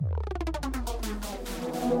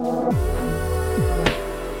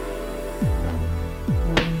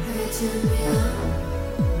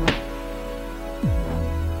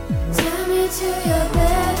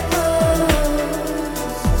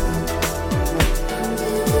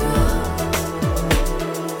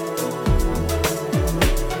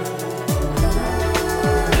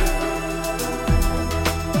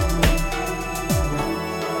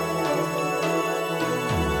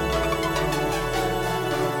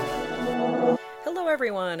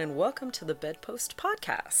Everyone, and welcome to the Bedpost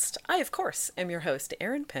Podcast. I, of course, am your host,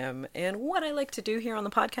 Erin Pym, and what I like to do here on the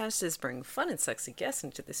podcast is bring fun and sexy guests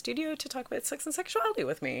into the studio to talk about sex and sexuality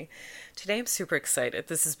with me. Today, I'm super excited.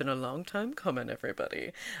 This has been a long time coming,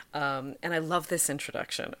 everybody, and I love this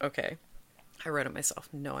introduction. Okay, I wrote it myself.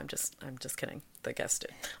 No, I'm just kidding. The guest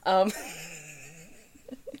did.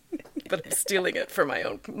 But I'm stealing it for my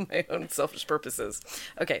own selfish purposes.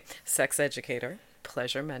 Okay, sex educator,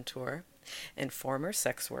 pleasure mentor, and former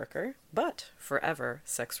sex worker, but forever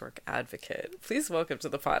sex work advocate. Please welcome to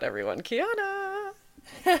the pod, everyone, Kiana.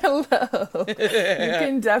 Hello. You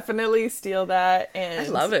can definitely steal that and I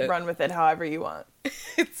love it. Run with it however you want.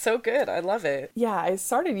 It's so good. I love it. Yeah, I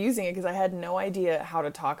started using it because I had no idea how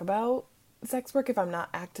to talk about sex work if I'm not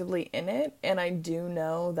actively in it. And I do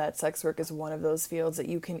know that sex work is one of those fields that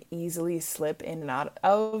you can easily slip in and out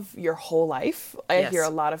of your whole life. I hear a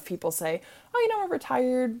lot of people say, oh, I'm a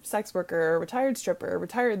retired sex worker, retired stripper,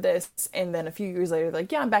 retired this. And then a few years later, they're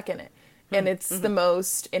like, yeah, I'm back in it. And it's the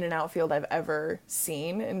most in and out field I've ever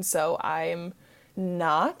seen. And so I'm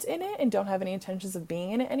not in it and don't have any intentions of being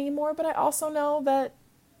in it anymore. But I also know that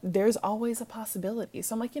there's always a possibility.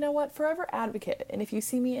 So I'm like, you know what? Forever advocate. And if you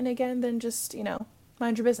see me in again, then just,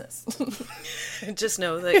 mind your business. Just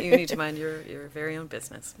know that you need to mind your very own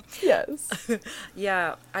business. Yes.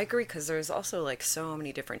 Yeah, I agree, because there's also like so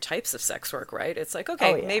many different types of sex work, right? It's like,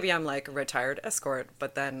 okay, maybe I'm like a retired escort,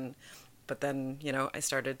 but then, I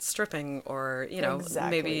started stripping, or,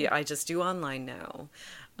 maybe I just do online now,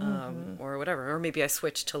 or whatever. Or maybe I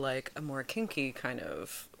switched to like a more kinky kind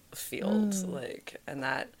of field, and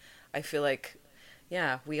that I feel like,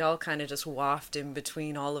 we all kind of just waft in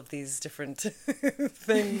between all of these different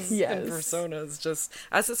things and personas, just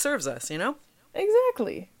as it serves us,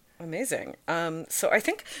 Exactly. Amazing. So I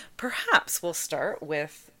think perhaps we'll start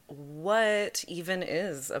with what even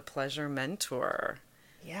is a pleasure mentor.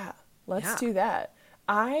 Yeah, let's do that.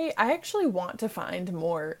 I actually want to find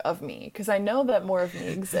more of me, because I know that more of me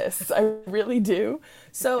exists. I really do.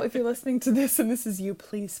 So if you're listening to this and this is you,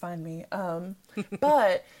 please find me.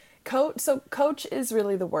 But coach is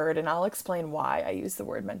really the word, and I'll explain why I use the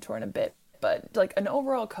word mentor in a bit. But like an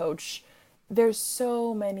overall coach, there's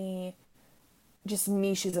so many just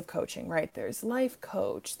niches of coaching, right? There's life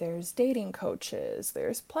coach, there's dating coaches,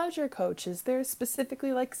 there's pleasure coaches, there's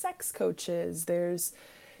specifically like sex coaches, there's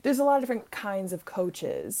a lot of different kinds of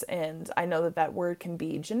coaches, and I know that word can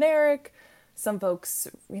be generic. Some folks,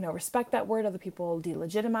 respect that word. Other people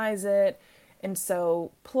delegitimize it. And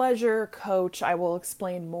so pleasure coach, I will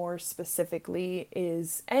explain more specifically,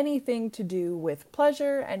 is anything to do with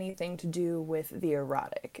pleasure, anything to do with the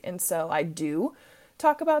erotic. And so I do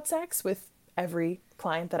talk about sex with every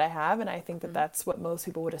client that I have, and I think that that's what most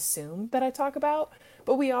people would assume that I talk about.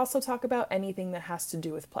 But we also talk about anything that has to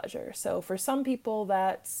do with pleasure. So for some people,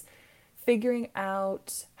 that's figuring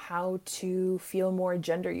out how to feel more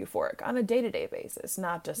gender euphoric on a day-to-day basis,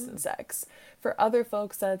 not just in sex. For other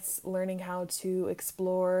folks, that's learning how to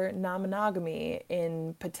explore non-monogamy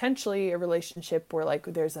in potentially a relationship where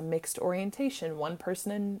like there's a mixed orientation. One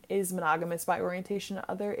person is monogamous by orientation,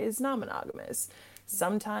 the other is non-monogamous.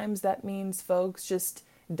 Sometimes that means folks just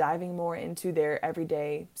diving more into their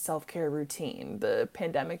everyday self-care routine. The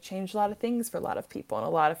pandemic changed a lot of things for a lot of people, and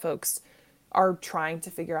a lot of folks are trying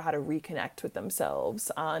to figure out how to reconnect with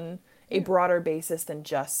themselves on a broader basis than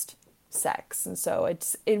just sex. And so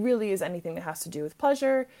it really is anything that has to do with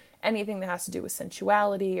pleasure, anything that has to do with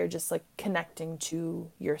sensuality, or just like connecting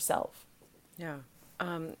to yourself. Yeah.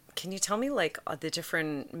 Can you tell me like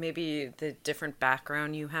the different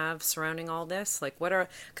background you have surrounding all this? Like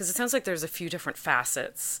because it sounds like there's a few different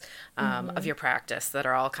facets of your practice that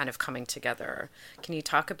are all kind of coming together. Can you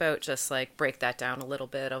talk about just like break that down a little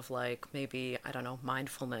bit of like maybe, I don't know,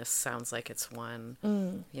 mindfulness sounds like it's one,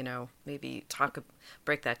 maybe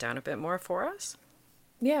break that down a bit more for us?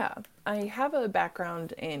 Yeah, I have a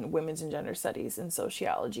background in women's and gender studies and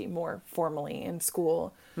sociology more formally in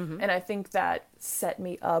school. And I think that set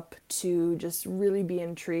me up to just really be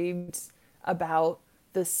intrigued about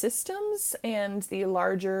the systems and the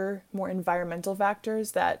larger, more environmental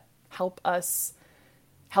factors that help us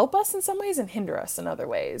in some ways and hinder us in other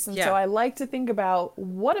ways. And so I like to think about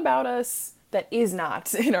what about us that is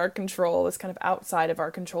not in our control, is kind of outside of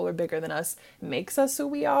our control or bigger than us, makes us who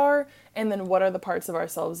we are, and then what are the parts of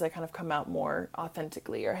ourselves that kind of come out more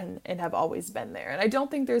authentically and have always been there. And I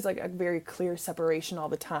don't think there's like a very clear separation all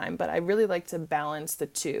the time, but I really like to balance the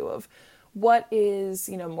two of what is,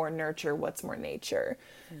 more nurture, what's more nature.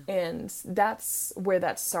 Yeah. And that's where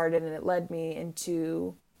that started, and it led me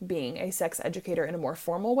into being a sex educator in a more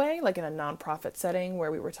formal way, like in a nonprofit setting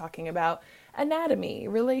where we were talking about anatomy,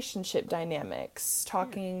 relationship dynamics,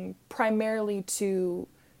 talking primarily to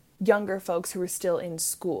younger folks who are still in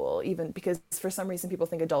school, even because for some reason people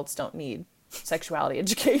think adults don't need sexuality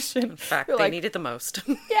education. In fact, they need it the most.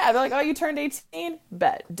 Yeah, they're like, oh, you turned 18?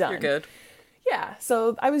 Bet, done. You're good. Yeah,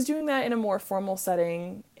 so I was doing that in a more formal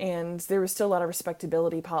setting, and there was still a lot of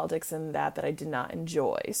respectability politics in that I did not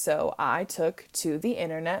enjoy. So I took to the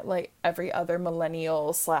internet, like every other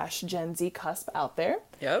millennial / Gen Z cusp out there.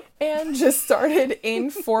 Yep. And just started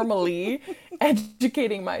informally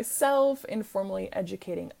educating myself, informally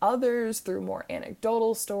educating others through more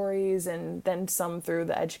anecdotal stories, and then some through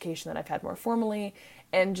the education that I've had more formally,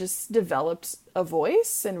 and just developed a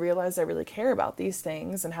voice and realized I really care about these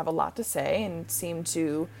things and have a lot to say, and seem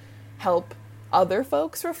to help other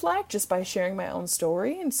folks reflect just by sharing my own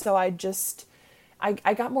story. And so I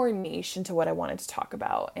got more niche into what I wanted to talk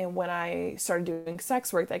about. And when I started doing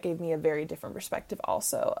sex work, that gave me a very different perspective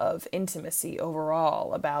also of intimacy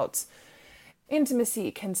overall, about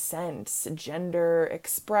intimacy, consent, gender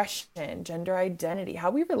expression, gender identity, how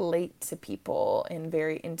we relate to people in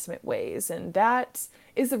very intimate ways. And that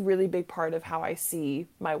is a really big part of how I see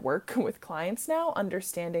my work with clients now,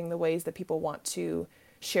 understanding the ways that people want to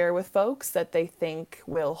share with folks that they think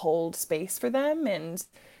will hold space for them, and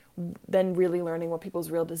then really learning what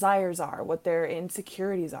people's real desires are, what their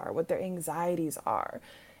insecurities are, what their anxieties are.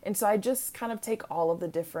 And so I just kind of take all of the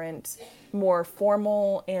different more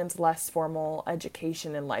formal and less formal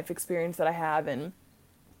education and life experience that I have and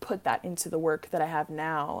put that into the work that I have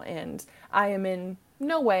now. And I am in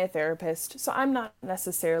no way a therapist, so I'm not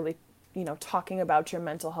necessarily, talking about your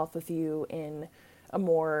mental health with you in a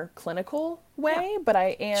more clinical way, but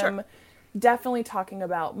I am definitely talking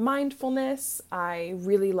about mindfulness. I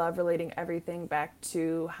really love relating everything back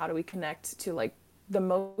to how do we connect to like the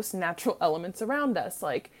most natural elements around us,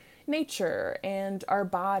 like nature and our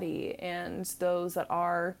body and those that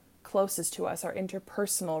are closest to us, our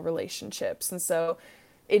interpersonal relationships. And so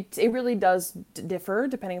it really does differ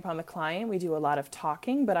depending upon the client. We do a lot of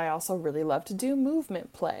talking, but I also really love to do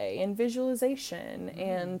movement play and visualization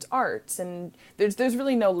and art. And there's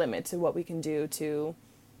really no limit to what we can do to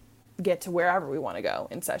get to wherever we want to go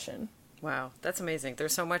in session. Wow, that's amazing.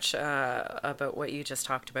 There's so much about what you just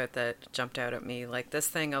talked about that jumped out at me. Like this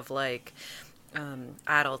thing of like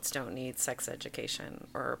adults don't need sex education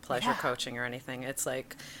or pleasure coaching or anything. It's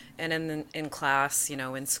like, and in class,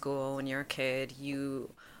 in school when you're a kid,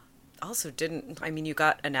 you also you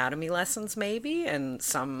got anatomy lessons maybe, and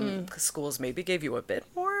some schools maybe gave you a bit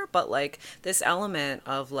more, but like this element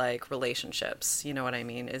of like relationships, you know what I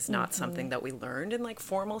mean, is not something that we learned in like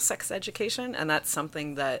formal sex education. And that's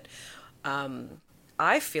something that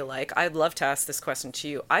I feel like, I'd love to ask this question to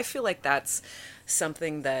you. I feel like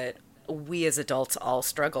something that we as adults all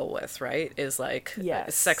struggle with, right? Is like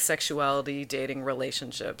sex, sexuality, dating,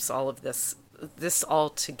 relationships, all of this all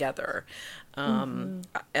together.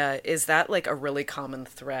 Is that like a really common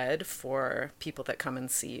thread for people that come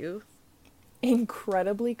and see you?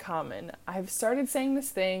 Incredibly common. I've started saying this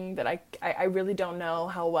thing that I really don't know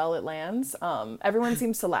how well it lands. Everyone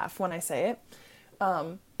seems to laugh when I say it.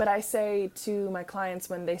 But I say to my clients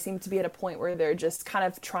when they seem to be at a point where they're just kind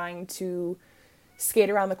of trying to skate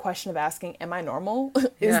around the question of asking, am I normal?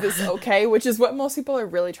 Is this okay? Which is what most people are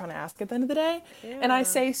really trying to ask at the end of the day. Yeah. And I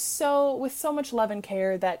say with so much love and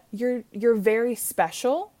care that you're very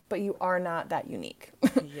special, but you are not that unique.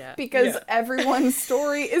 Because everyone's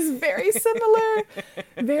story is very similar.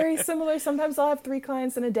 Very similar. Sometimes I'll have 3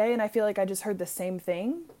 clients in a day and I feel like I just heard the same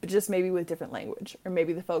thing, but just maybe with different language, or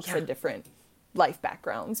maybe the folks had different life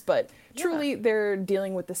backgrounds, but truly they're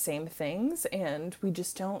dealing with the same things and we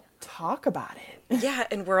just don't talk about it. Yeah,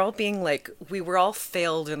 and we're all being like, we were all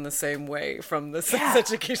failed in the same way from the sex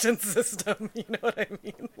education system, you know what I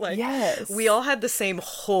mean? Like, we all had the same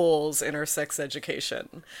holes in our sex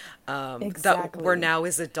education that we're now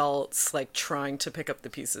as adults like trying to pick up the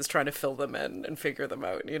pieces, trying to fill them in and figure them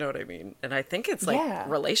out, you know what I mean? And I think it's like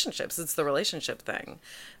relationships, it's the relationship thing.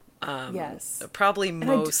 Probably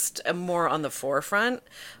more on the forefront,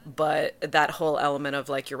 but that whole element of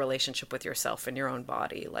like your relationship with yourself and your own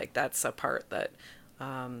body, like that's a part that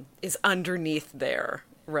is underneath there,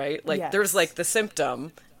 right? Like there's like the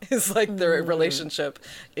symptom, is like their relationship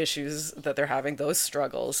issues that they're having, those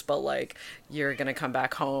struggles, but like you're gonna come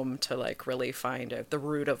back home to like really find out the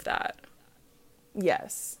root of that.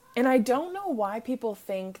 Yes. And I don't know why people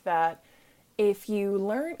think that if you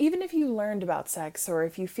learn, even if you learned about sex, or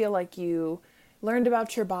if you feel like you learned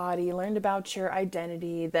about your body, learned about your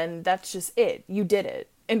identity, then that's just it. You did it.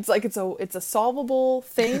 And it's like it's a solvable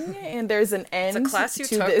thing, and there's an end it's a class you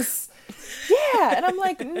to took. this. Yeah, and I'm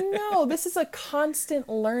like, no, this is a constant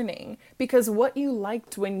learning, because what you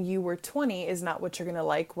liked when you were 20 is not what you're going to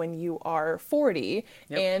like when you are 40.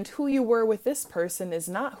 Yep. And who you were with this person is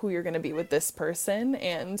not who you're going to be with this person.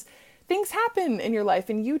 And things happen in your life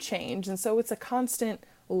and you change. And so it's a constant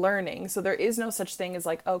learning. So there is no such thing as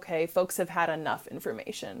like, okay, folks have had enough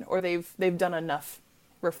information, or they've done enough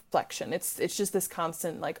reflection. It's just this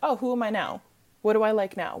constant like, oh, who am I now? What do I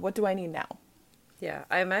like now? What do I need now? Yeah,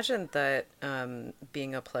 I imagine that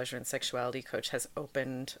being a pleasure and sexuality coach has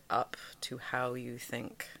opened up to how you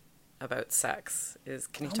think about sex.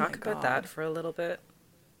 Can you talk about that for a little bit?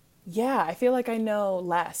 Yeah, I feel like I know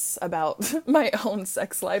less about my own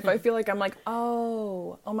sex life. I feel like I'm like,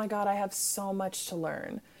 oh my God, I have so much to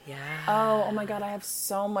learn. Yeah. Oh my God, I have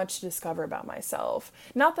so much to discover about myself.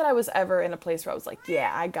 Not that I was ever in a place where I was like,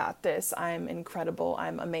 yeah, I got this. I'm incredible.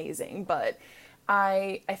 I'm amazing. But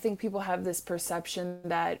I think people have this perception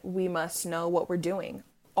that we must know what we're doing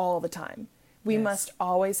all the time. We must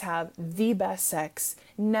always have the best sex,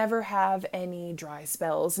 never have any dry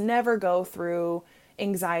spells, never go through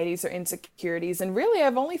anxieties or insecurities. And really,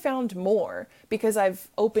 I've only found more because I've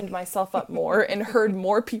opened myself up more and heard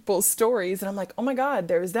more people's stories. And I'm like, oh my God,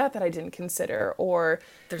 there's that I didn't consider. Or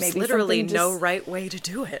there's maybe literally no right way to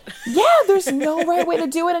do it. Yeah, there's no right way to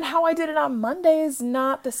do it. And how I did it on Monday is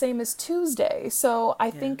not the same as Tuesday. So I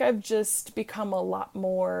think I've just become a lot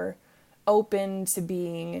more open to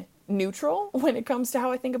being neutral when it comes to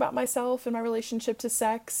how I think about myself and my relationship to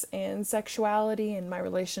sex and sexuality and my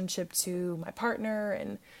relationship to my partner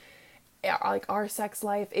and like our sex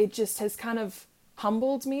life. It just has kind of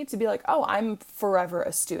humbled me to be like, oh, I'm forever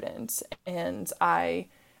a student, and I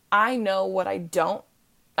know what I don't.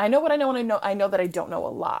 I know what I know, and I know that I don't know a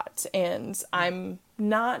lot, and I'm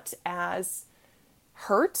not as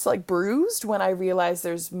hurt, like bruised, when I realize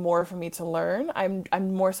there's more for me to learn. I'm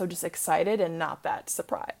more so just excited and not that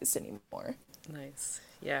surprised anymore. Nice.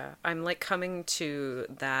 Yeah. I'm like coming to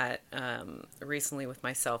that recently with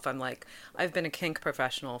myself. I'm like, I've been a kink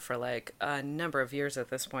professional for like a number of years at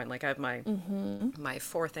this point. Like I have my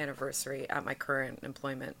 4th anniversary at my current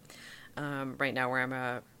employment right now, where I'm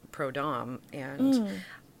a pro dom, and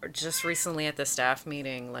just recently at the staff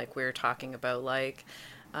meeting, like we were talking about like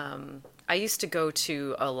I used to go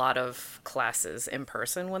to a lot of classes in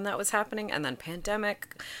person when that was happening, and then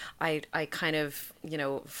pandemic, I kind of,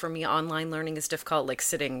 for me, online learning is difficult. Like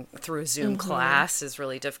sitting through a Zoom class is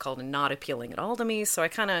really difficult and not appealing at all to me. So I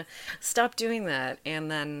kind of stopped doing that. And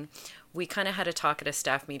then we kind of had a talk at a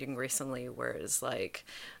staff meeting recently where it's like,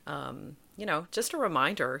 just a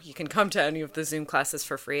reminder, you can come to any of the Zoom classes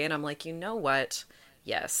for free. And I'm like, you know what?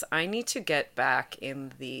 Yes, I need to get back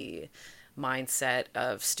in the mindset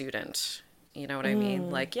of student. You know what I mean?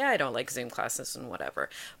 Like, yeah, I don't like Zoom classes and whatever,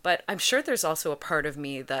 but I'm sure there's also a part of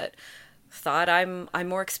me that thought I'm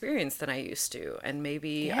more experienced than I used to, and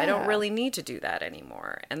maybe I don't really need to do that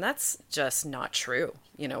anymore. And that's just not true.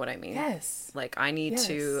 You know what I mean? Yes. Like I need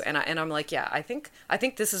to, and I'm like, yeah, I think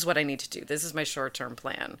this is what I need to do. This is my short-term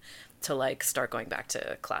plan to like start going back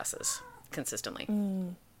to classes consistently.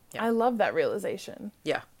 Yeah. I love that realization.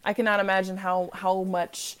 Yeah. I cannot imagine how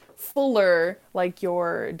much fuller like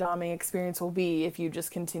your doming experience will be if you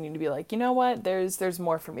just continue to be like, you know what, there's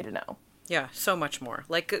more for me to know. Yeah, so much more.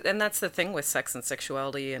 Like, and that's the thing with sex and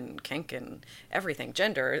sexuality and kink and everything,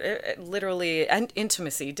 gender, it literally, and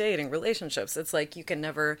intimacy, dating, relationships. It's like you can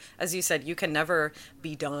never, as you said, you can never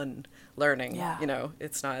be done learning. Yeah.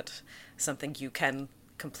 It's not something you can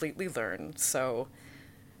completely learn. So,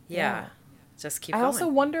 yeah. Just keep going. I also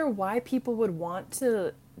wonder why people would want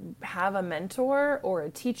to have a mentor or a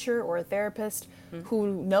teacher or a therapist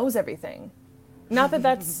who knows everything. Not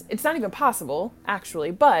that it's not even possible,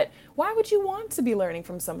 actually, but why would you want to be learning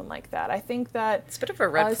from someone like that? I think that it's a bit of a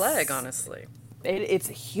red flag, honestly. It's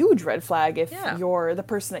a huge red flag if the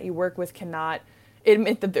person that you work with cannot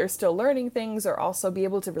admit that they're still learning things, or also be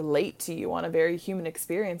able to relate to you on a very human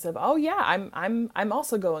experience of, oh yeah, I'm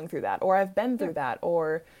also going through that, or I've been through that,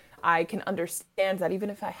 or I can understand that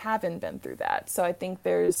even if I haven't been through that. So I think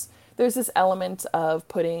there's this element of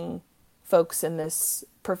putting folks in this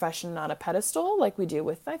profession on a pedestal, like we do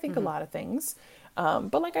with, I think, a lot of things.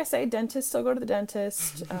 But like I say, dentists still go to the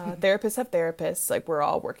dentist. Therapists have therapists. Like we're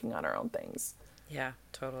all working on our own things. Yeah,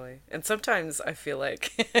 totally. And sometimes I feel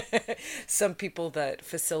like some people that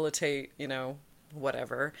facilitate,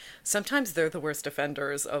 whatever, sometimes they're the worst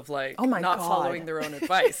offenders of Oh like my not God. following their own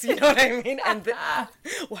advice. You know what I mean? And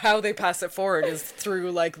how they pass it forward is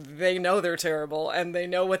through like they know they're terrible and they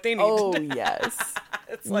know what they need. Oh, yes.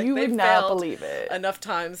 It's like You they would not failed believe it. enough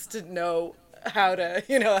times to know how to,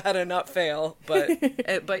 how to not fail.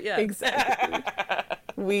 But yeah. Exactly.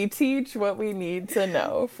 We teach what we need to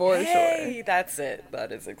know, for sure. Hey, that's it.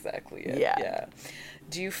 That is exactly it. Yeah. Yeah.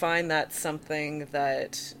 Do you find that something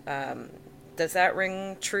that, does that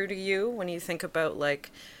ring true to you when you think about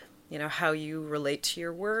like, how you relate to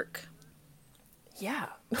your work? Yeah.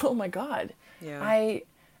 Oh my God. Yeah. I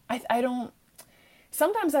don't,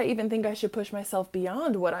 sometimes I even think I should push myself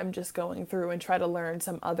beyond what I'm just going through and try to learn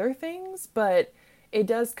some other things, but it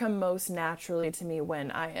does come most naturally to me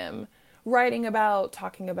when I am writing about,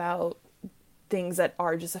 talking about things that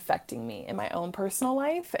are just affecting me in my own personal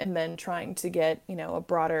life, and then trying to get, a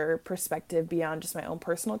broader perspective beyond just my own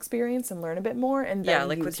personal experience and learn a bit more, and then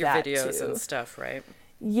like use with your that videos to, and stuff, right?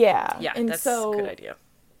 yeah. Yeah, And that's so, a good idea.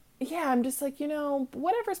 yeah, I'm just like,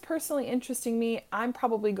 whatever's personally interesting me, I'm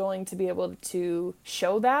probably going to be able to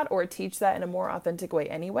show that or teach that in a more authentic way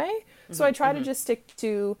anyway. So I try to just stick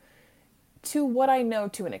to what I know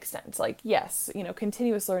to an extent. Like, yes,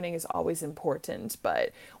 continuous learning is always important,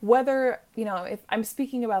 but whether, if I'm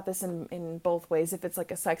speaking about this in both ways, if it's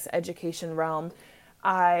like a sex education realm,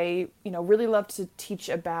 I, really love to teach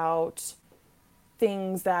about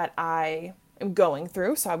things that I am going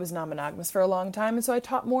through. So I was non-monogamous for a long time, and so I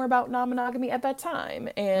taught more about non-monogamy at that time.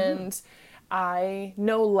 And I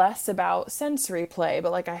know less about sensory play,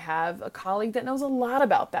 but like I have a colleague that knows a lot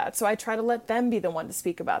about that. So I try to let them be the one to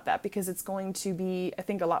speak about that, because it's going to be, I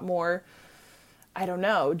think, a lot more, I don't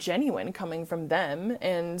know, genuine coming from them.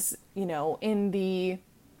 And, in the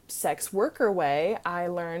sex worker way, I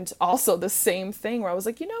learned also the same thing, where I was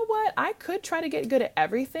like, you know what, I could try to get good at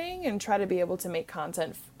everything and try to be able to make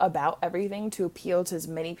content about everything to appeal to as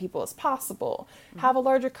many people as possible, have a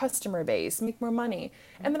larger customer base, make more money.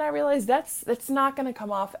 And then I realized that's not going to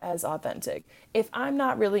come off as authentic. If I'm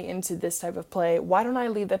not really into this type of play, why don't I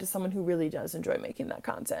leave that to someone who really does enjoy making that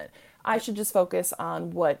content? I should just focus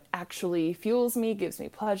on what actually fuels me, gives me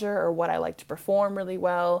pleasure, or what I like to perform really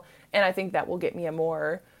well. And I think that will get me a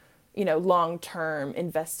more, long-term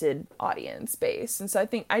invested audience base. And so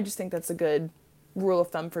I just think that's a good rule of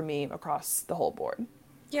thumb for me across the whole board.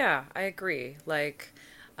 Yeah, I agree. Like,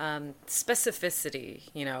 specificity,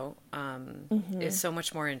 is so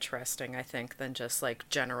much more interesting, I think, than just like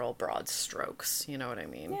general broad strokes. You know what I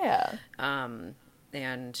mean? Yeah.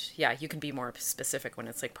 And yeah, you can be more specific when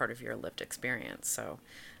it's like part of your lived experience. So,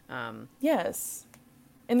 yes.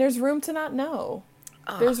 And there's room to not know.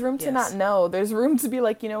 There's room to yes. not know. There's room to be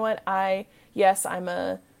like, you know what, yes, I'm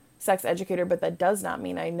a sex educator, but that does not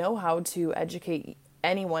mean I know how to educate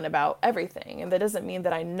anyone about everything. And that doesn't mean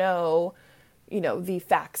that I know, the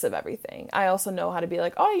facts of everything. I also know how to be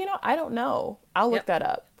like, oh, I don't know. I'll look that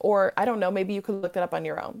up. Or I don't know, maybe you could look that up on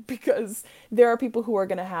your own, because there are people who are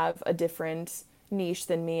going to have a different niche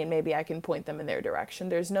than me, and maybe I can point them in their direction.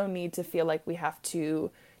 There's no need to feel like we have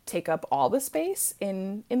to take up all the space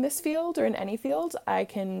in this field or in any field. I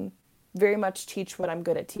can very much teach what I'm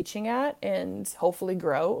good at teaching at and hopefully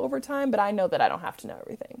grow over time, but I know that I don't have to know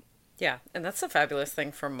everything. Yeah, and that's a fabulous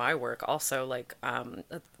thing from my work also, like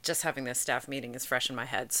just having this staff meeting is fresh in my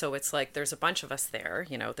head. So it's like there's a bunch of us there,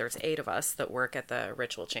 there's 8 of us that work at the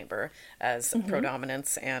ritual chamber as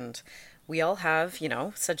predominants, and we all have,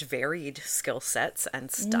 such varied skill sets and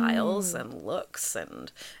styles and looks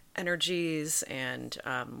and energies and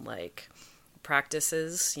like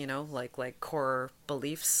practices, like core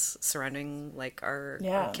beliefs surrounding like our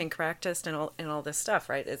kink practice and all this stuff,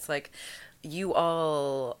 right? It's like you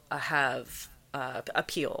all have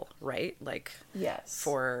appeal, right? Like, yes,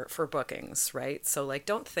 for bookings, right? So like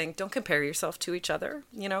don't compare yourself to each other,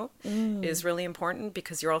 is really important,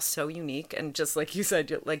 because you're all so unique, and just like you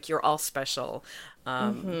said, you're all special.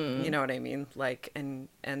 You know what I mean? Like, and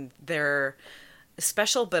they're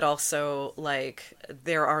special, but also like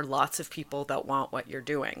there are lots of people that want what you're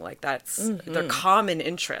doing. Like that's the common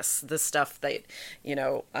interests, the stuff that,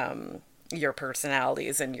 your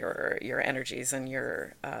personalities and your energies and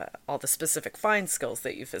your all the specific fine skills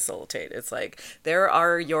that you facilitate. It's like there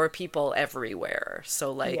are your people everywhere.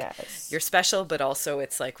 So like you're special, but also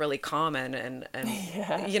it's like really common, and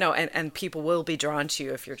and people will be drawn to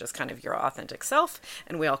you if you're just kind of your authentic self,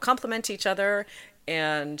 and we all complement each other.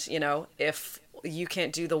 And if you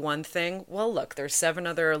can't do the one thing, well, look, there's 7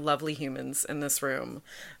 other lovely humans in this room.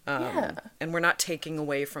 And we're not taking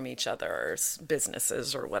away from each other's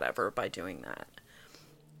businesses or whatever by doing that.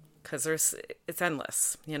 because it's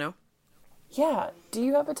endless, you know? Yeah. Do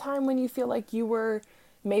you have a time when you feel like you were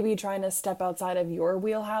maybe trying to step outside of your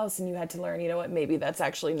wheelhouse and you had to learn, you know what, maybe that's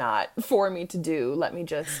actually not for me to do. Let me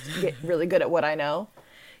just get really good at what I know.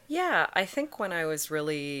 Yeah, I think when I was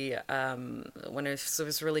really, when I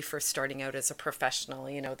was really first starting out as a professional,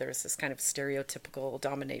 you know, there's this kind of stereotypical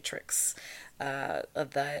dominatrix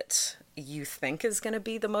that you think is going to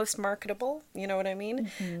be the most marketable. You know what I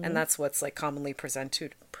mean? Mm-hmm. And that's what's like commonly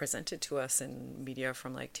presented to us in media,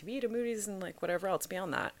 from like TV to movies and like whatever else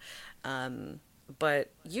beyond that. But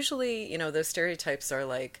usually, you know, those stereotypes are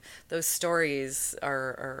like, those stories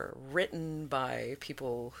are written by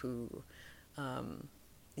people who,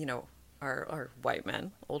 you know, are white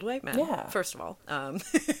men, old white men, Yeah. first of all,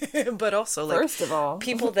 but also like First of all,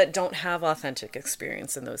 people that don't have authentic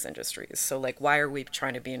experience in those industries. So like, why are we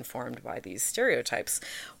trying to be informed by these stereotypes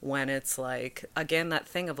when it's like, again, that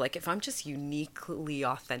thing of like, if I'm just uniquely,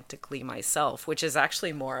 authentically myself, which is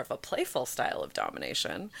actually more of a playful style of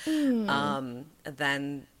domination,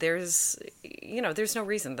 then there's, you know, there's no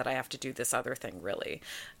reason that I have to do this other thing, really.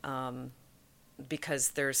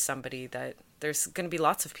 Because there's going to be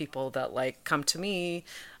lots of people that like come to me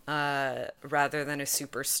rather than a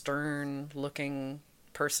super stern looking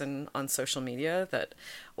person on social media that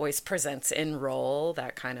always presents in role,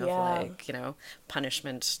 that kind of like, you know,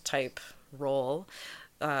 punishment type role.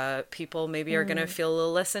 People maybe are going to feel a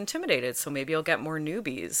little less intimidated. So maybe you'll get more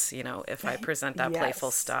newbies, you know, if I present that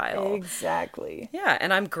playful style. Exactly. Yeah.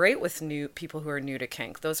 And I'm great with new people who are new to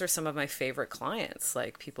kink. Those are some of my favorite clients,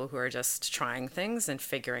 like people who are just trying things and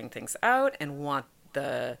figuring things out and want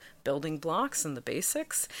the building blocks and the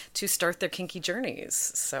basics to start their kinky journeys.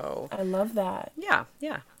 So I love that. Yeah,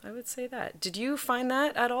 I would say that. Did you find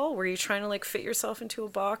that at all? Were you trying to like fit yourself into a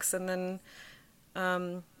box and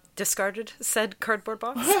then discarded said cardboard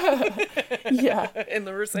box? Yeah. In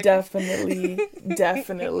the recycling?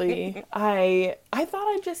 Definitely. I thought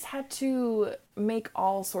I just had to make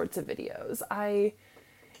all sorts of videos.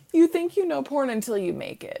 You think you know porn until you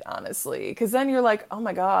make it, honestly. Because then you're like, oh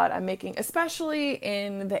my God, I'm making, especially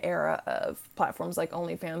in the era of platforms like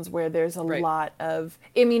OnlyFans, where there's a lot of,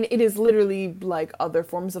 I mean, it is literally like other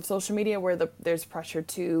forms of social media where there's pressure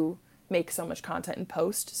to make so much content and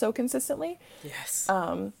post so consistently. Yes.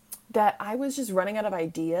 That I was just running out of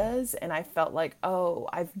ideas, and I felt like, oh,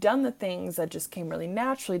 I've done the things that just came really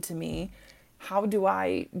naturally to me. How do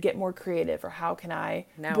I get more creative, or how can I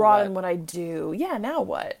broaden what I do? Yeah, now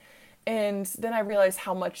what? And then I realized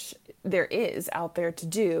how much there is out there to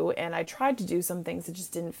do, and I tried to do some things that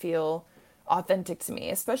just didn't feel authentic to me,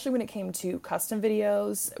 especially when it came to custom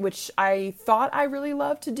videos, which I thought I really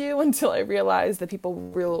loved to do until I realized that people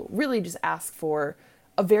really just ask for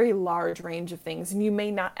a very large range of things, and you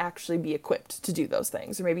may not actually be equipped to do those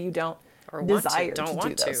things, or maybe you don't desire to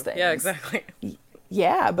do those things. Yeah, exactly.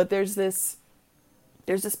 Yeah, but there's this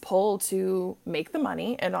pull to make the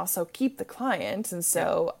money and also keep the client, and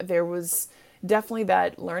so there was definitely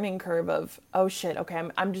that learning curve of, oh shit, okay,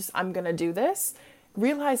 I'm gonna do this.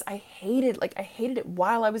 Realize I hated it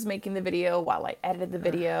while I was making the video, while I edited the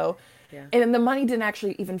video, and then the money didn't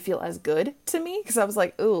actually even feel as good to me, because I was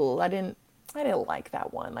like, ooh, I didn't like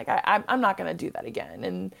that one. Like I'm not going to do that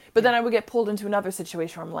again. But then I would get pulled into another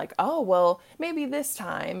situation where I'm like, oh, well, maybe this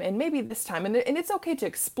time. And it's okay to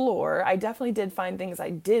explore. I definitely did find things I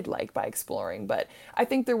did like by exploring. But I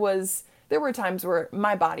think there were times where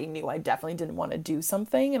my body knew I definitely didn't want to do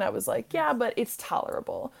something. And I was like, yeah, but it's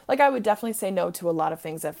tolerable. Like I would definitely say no to a lot of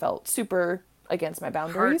things that felt super against my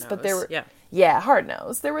boundaries. But there were, hard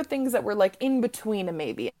nose. There were things that were like in between a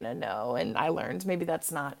maybe and a no. And I learned maybe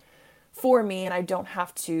that's not for me, and I don't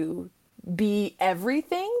have to be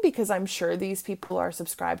everything, because I'm sure these people are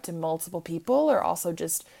subscribed to multiple people or also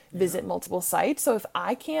just visit multiple sites. So if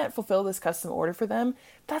I can't fulfill this custom order for them,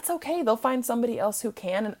 that's okay. They'll find somebody else who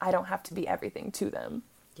can, and I don't have to be everything to them.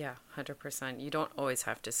 Yeah, 100%. You don't always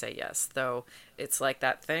have to say yes, though. It's like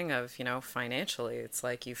that thing of, you know, financially, it's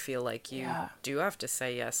like you feel like you do have to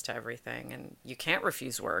say yes to everything, and you can't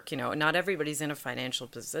refuse work. You know, not everybody's in a financial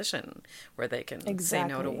position where they can say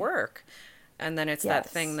no to work. And then it's that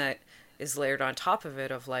thing that is layered on top of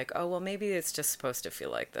it of like, oh, well, maybe it's just supposed to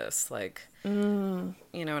feel like this. Like, you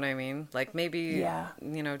know what I mean? Like maybe,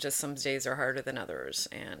 you know, just some days are harder than others,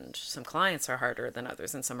 and some clients are harder than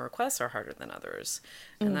others, and some requests are harder than others.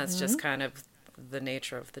 And that's just kind of the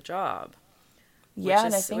nature of the job. Yeah,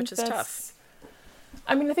 and I think which is tough.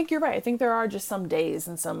 I mean, I think you're right. I think there are just some days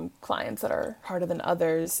and some clients that are harder than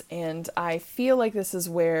others. And I feel like this is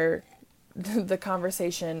where the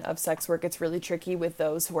conversation of sex work gets really tricky with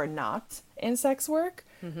those who are not in sex work,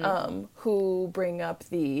 who bring up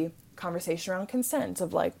the conversation around consent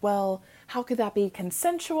of like, well, how could that be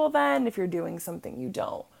consensual then if you're doing something you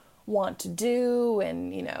don't want to do?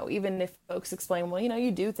 And, you know, even if folks explain, well, you know,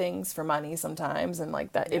 you do things for money sometimes and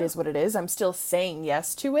like that, it is what it is. I'm still saying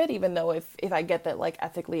yes to it, even though if I get that like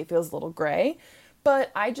ethically it feels a little gray.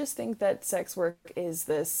 But I just think that sex work is,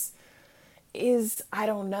 I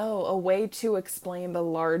don't know, a way to explain the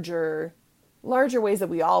larger ways that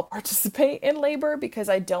we all participate in labor, because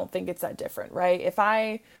I don't think it's that different, right? It's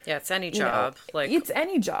any job. It's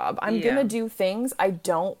any job. I'm gonna do things I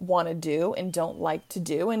don't want to do and don't like to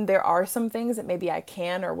do, and there are some things that maybe I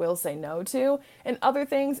can or will say no to, and other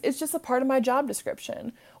things it's just a part of my job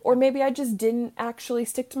description. Or maybe I just didn't actually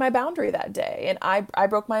stick to my boundary that day, and I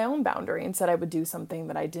broke my own boundary and said I would do something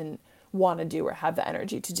that I didn't want to do or have the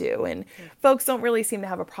energy to do. And folks don't really seem to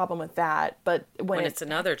have a problem with that, but when it's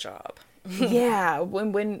another job. Yeah,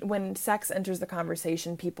 when sex enters the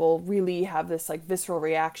conversation, people really have this like visceral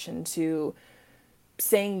reaction to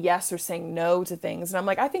saying yes or saying no to things. And I'm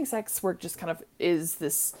like, I think sex work just kind of is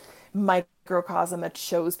this microcosm that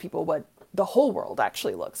shows people what the whole world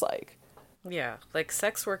actually looks like. Yeah, like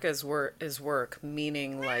sex work is work,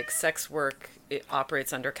 meaning like sex work, it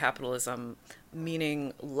operates under capitalism,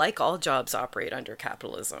 meaning like all jobs operate under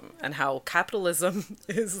capitalism, and how capitalism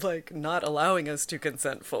is like not allowing us to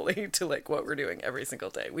consent fully to like what we're doing every single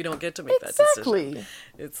day. We don't get to make that decision.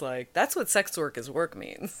 It's like, that's what sex work is work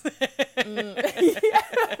means. It's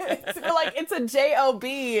a job.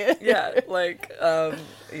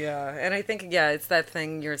 And I think, it's that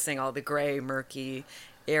thing you're saying, all the gray, murky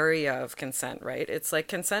area of consent, right? It's like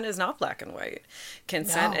consent is not black and white.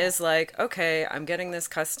 Consent is like, okay, I'm getting this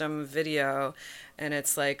custom video and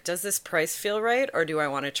it's like, does this price feel right, or do I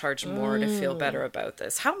want to charge more to feel better about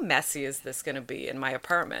this? How messy is this going to be in my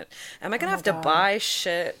apartment? Am I going to have to buy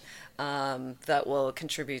shit that will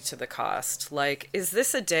contribute to the cost? Like, is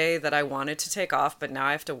this a day that I wanted to take off, but now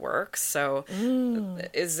I have to work? So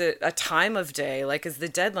is it a time of day? Like, is the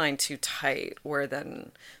deadline too tight where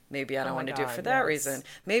then maybe I don't want to do it for that reason?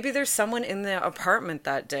 Maybe there's someone in the apartment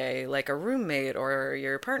that day, like a roommate or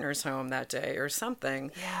your partner's home that day or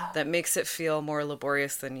something that makes it feel more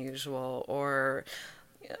laborious than usual, or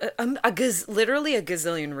literally a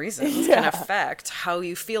gazillion reasons can affect how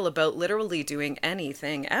you feel about literally doing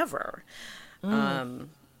anything ever.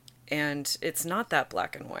 And it's not that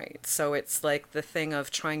black and white. So it's like the thing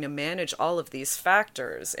of trying to manage all of these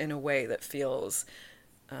factors in a way that feels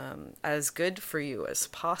as good for you as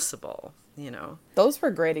possible, you know. Those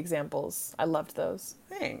were great examples. I loved those.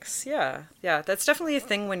 Thanks. Yeah. That's definitely a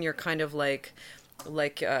thing when you're kind of like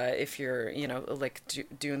if you're, you know, like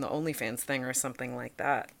doing the OnlyFans thing or something like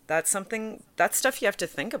that. That's stuff you have to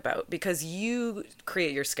think about, because you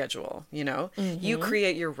create your schedule, you know, you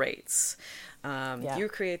create your rates. You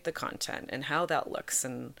create the content and how that looks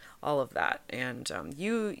and all of that. And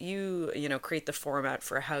you know, create the format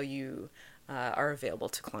for how you are available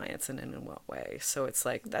to clients and in what way. So it's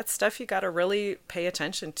like, that's stuff you got to really pay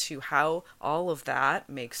attention to, how all of that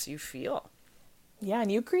makes you feel. Yeah,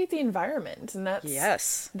 and you create the environment, and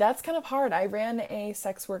that's kind of hard. I ran a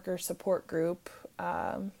sex worker support group,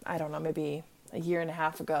 I don't know, maybe a year and a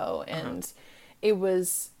half ago, and it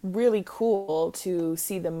was really cool to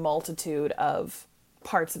see the multitude of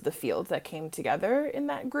parts of the field that came together in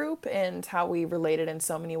that group, and how we related in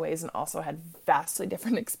so many ways and also had vastly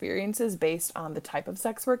different experiences based on the type of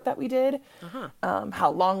sex work that we did,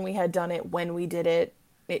 how long we had done it, when we did it,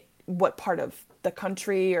 what part of the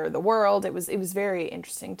country or the world. It was very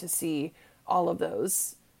interesting to see all of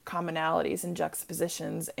those commonalities and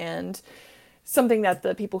juxtapositions, and something that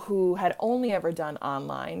the people who had only ever done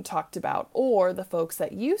online talked about, or the folks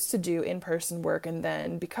that used to do in-person work and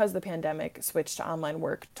then because the pandemic switched to online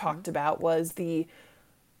work talked about, was the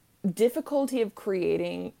difficulty of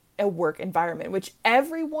creating a work environment, which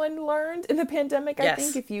everyone learned in the pandemic. I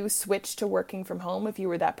think if you switched to working from home, if you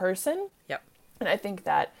were that person. And I think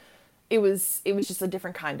that it was just a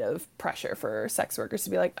different kind of pressure for sex workers to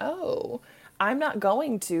be like, oh, I'm not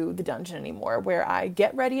going to the dungeon anymore, where I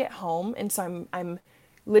get ready at home. And so I'm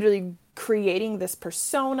literally creating this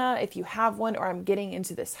persona, if you have one, or I'm getting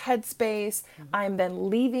into this headspace. I'm then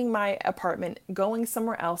leaving my apartment, going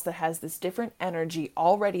somewhere else that has this different energy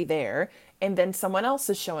already there. And then someone else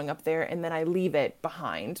is showing up there, and then I leave it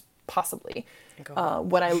behind, possibly,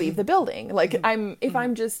 when I leave the building. Like, if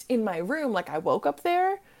I'm just in my room, like I woke up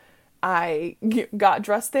there, I got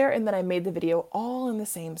dressed there, and then I made the video all in the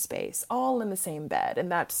same space, all in the same bed.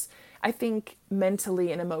 And that's, I think,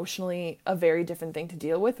 mentally and emotionally a very different thing to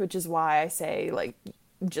deal with, which is why I say, like,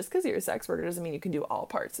 just because you're a sex worker doesn't mean you can do all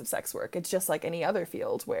parts of sex work. It's just like any other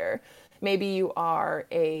field where maybe you are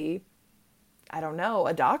I don't know,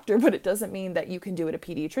 a doctor, but it doesn't mean that you can do what a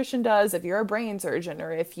pediatrician does if you're a brain surgeon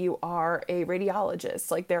or if you are a radiologist.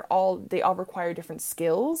 Like they all require different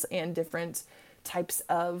skills and different types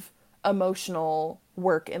of emotional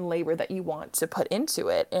work and labor that you want to put into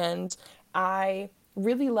it. And I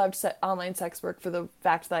really loved online sex work for the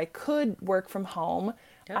fact that I could work from home.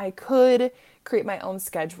 Yep. I could create my own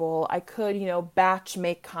schedule. I could, batch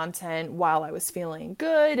make content while I was feeling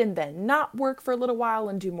good and then not work for a little while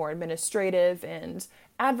and do more administrative and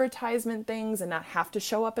advertisement things and not have to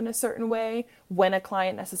show up in a certain way when a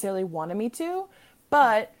client necessarily wanted me to.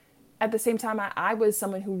 But at the same time, I was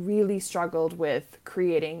someone who really struggled with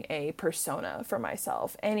creating a persona for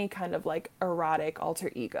myself, any kind of like erotic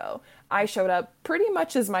alter ego. I showed up pretty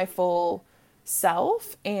much as my full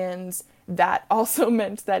self, and that also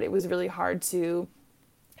meant that it was really hard to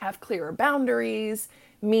have clearer boundaries.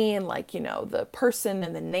 Me and the person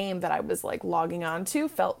and the name that I was like logging on to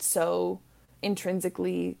felt so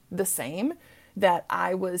intrinsically the same that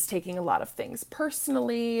I was taking a lot of things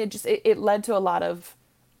personally. It led to a lot of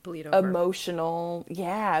emotional,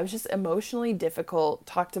 it was just emotionally difficult.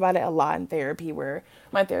 Talked about it a lot in therapy, where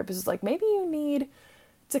my therapist was like, maybe you need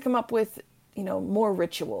to come up with more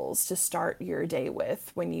rituals to start your day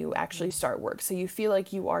with when you actually start work, so you feel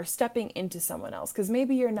like you are stepping into someone else, because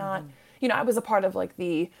maybe you're not. I was a part of like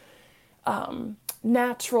the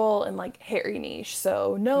natural and like hairy niche,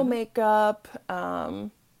 so no makeup,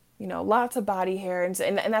 lots of body hair, and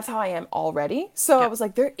that's how I am already. So I was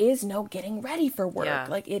like, there is no getting ready for work. Yeah.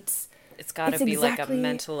 Like it's got to be like a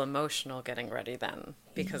mental, emotional getting ready then,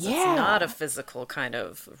 because it's not a physical kind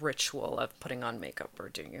of ritual of putting on makeup or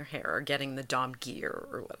doing your hair or getting the Dom gear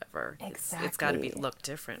or whatever. Exactly. It's got to look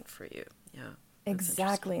different for you. Yeah.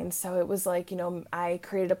 Exactly. And so it was like, I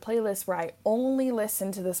created a playlist where I only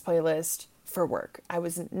listened to this playlist for work. I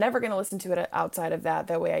was never going to listen to it outside of that.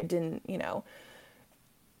 That way I didn't,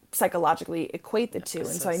 psychologically equate the two. And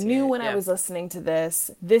so I knew when I was listening to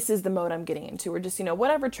this is the mode I'm getting into, or just,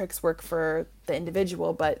 whatever tricks work for the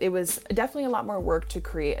individual. But it was definitely a lot more work to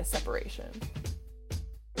create a separation.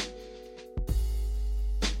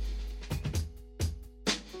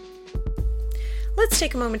 Let's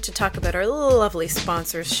take a moment to talk about our lovely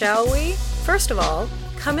sponsors, shall we? First of all,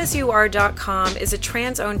 ComeAsYouAre.com is a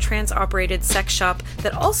trans-owned, trans-operated sex shop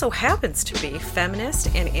that also happens to be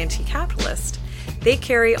feminist and anti-capitalist. They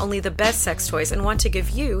carry only the best sex toys and want to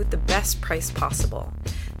give you the best price possible.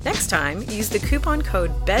 Next time, use the coupon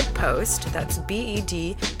code BEDPOST, that's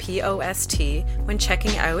BEDPOST, when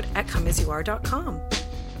checking out at ComeAsYouAre.com.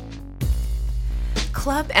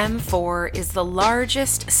 Club M4 is the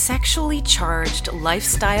largest sexually charged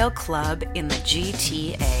lifestyle club in the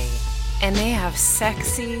GTA. And they have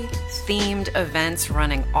sexy, themed events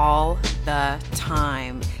running all the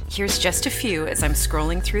time. Here's just a few as I'm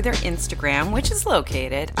scrolling through their Instagram, which is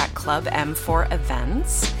located at Club M4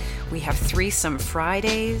 Events. We have threesome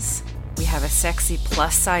Fridays. We have a sexy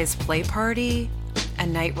plus-size play party. A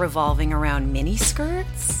night revolving around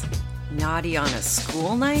miniskirts. Naughty on a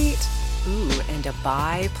school night. Ooh, and a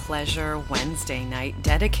bi-pleasure Wednesday night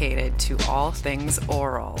dedicated to all things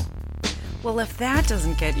oral. Well, if that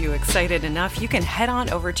doesn't get you excited enough, you can head on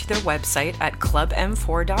over to their website at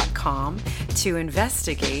clubm4.com to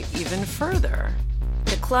investigate even further.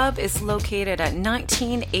 The club is located at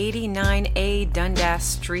 1989A Dundas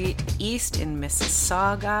Street East in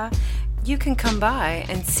Mississauga. You can come by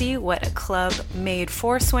and see what a club made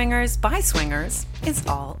for swingers by swingers is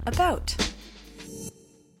all about.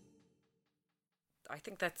 I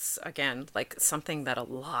think that's, again, like something that a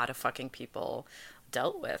lot of fucking people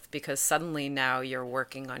dealt with, because suddenly now you're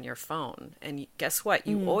working on your phone, and guess what?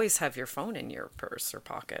 You always have your phone in your purse or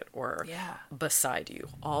pocket or beside you,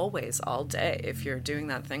 always, all day. If you're doing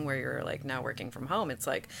that thing where you're like now working from home, it's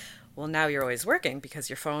like, well, now you're always working because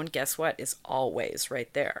your phone, guess what, is always right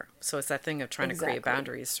there. So it's that thing of trying to create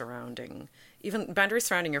boundaries surrounding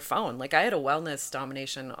your phone. Like, I had a wellness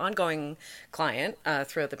domination ongoing client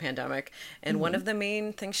throughout the pandemic, and one of the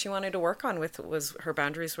main things she wanted to work on was her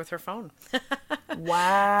boundaries with her phone.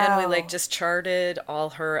 Wow. And we like just charted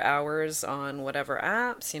all her hours on whatever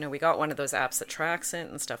apps. We got one of those apps that tracks it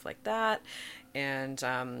and stuff like that. And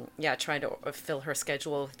trying to fill her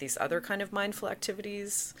schedule with these other kind of mindful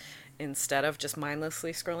activities instead of just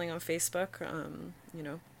mindlessly scrolling on Facebook,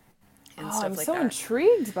 and Oh, stuff I'm like so that.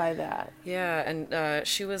 intrigued by that. Yeah, and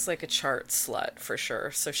she was like a chart slut for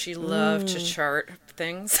sure. So she loved to chart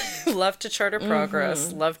things, loved to chart her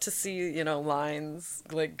progress, loved to see, lines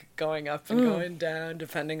like going up and going down,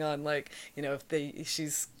 depending on like, if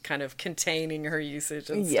she's kind of containing her usage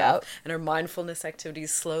and stuff, Yep. and her mindfulness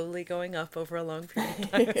activities slowly going up over a long period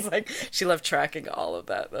of time. It's like she loved tracking all of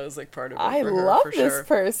that. That was like part of it I for her love for this sure.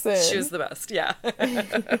 She was person. the best, yeah.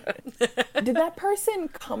 Did that person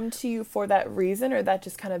come to you for that reason, or that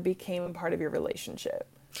just kind of became a part of your relationship?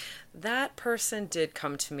 That person did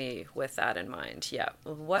come to me with that in mind. Yeah.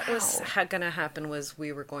 What was Wow. going to happen was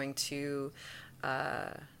we were going to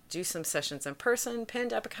do some sessions in person.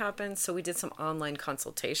 Pandemic happened, so we did some online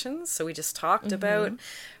consultations. So we just talked about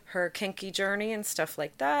her kinky journey and stuff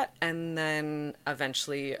like that, and then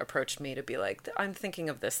eventually approached me to be like, I'm thinking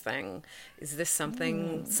of this thing. Is this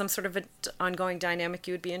something, some sort of an ongoing dynamic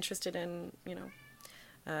you would be interested in,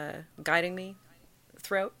 guiding me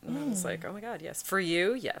throughout? And I was like, oh my God, yes. For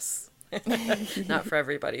you, yes. Not for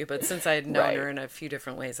everybody, but since I had known her Right. in a few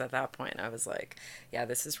different ways at that point, I was like, yeah,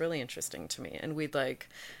 this is really interesting to me. And we'd like,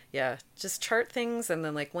 yeah, just chart things. And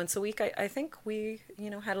then like once a week, I think we,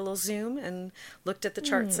 had a little Zoom and looked at the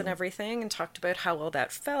charts and everything and talked about how all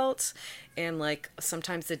that felt. And like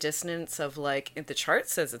sometimes the dissonance of like, the chart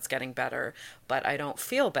says it's getting better, but I don't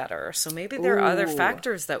feel better. So maybe there are other Ooh.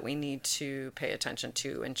 factors that we need to pay attention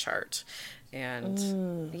to and chart.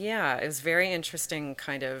 And yeah, it was very interesting.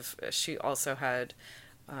 Kind of, she also had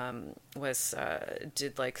was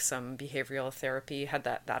did like some behavioral therapy, had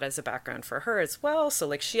that as a background for her as well. So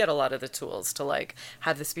like she had a lot of the tools to like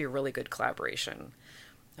have this be a really good collaboration.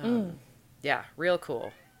 Yeah, real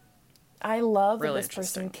cool. I love that Really this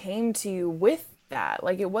person interesting. came to you with that.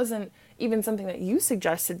 Like, it wasn't even something that you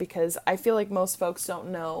suggested, because I feel like most folks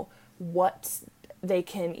don't know what they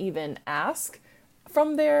can even ask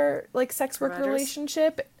from their like sex work Providers.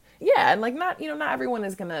 relationship. Yeah, and like not everyone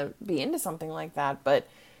is going to be into something like that, but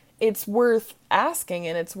it's worth asking,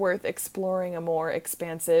 and it's worth exploring a more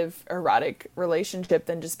expansive erotic relationship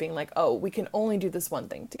than just being like, "Oh, we can only do this one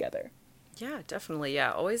thing together." Yeah, definitely.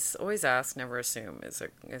 Yeah, always ask, never assume is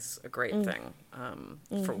a great thing.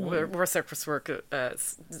 For we're sex work,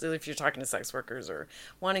 if you're talking to sex workers or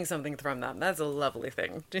wanting something from them, that's a lovely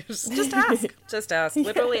thing. Just ask, just ask,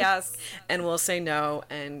 literally ask, Yes. and we'll say no,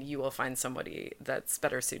 and you will find somebody that's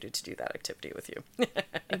better suited to do that activity with you.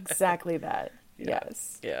 Exactly that. Yeah,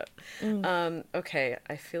 Yes. yeah. Okay,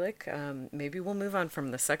 I feel like maybe we'll move on from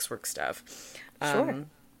the sex work stuff. Sure.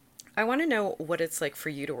 I want to know what it's like for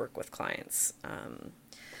you to work with clients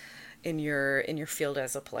in your field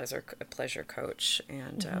as a pleasure coach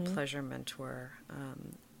and a pleasure mentor.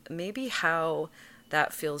 Maybe how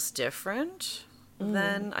that feels different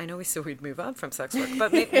than, I know we said we'd move on from sex work,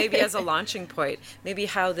 but maybe as a launching point, maybe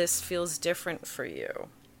how this feels different for you.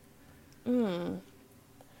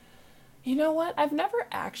 You know what? I've never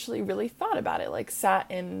actually really thought about it. Like, sat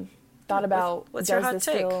and thought about, What's your does hot this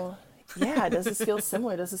take? feel, yeah, does this feel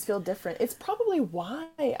similar? Does this feel different? It's probably why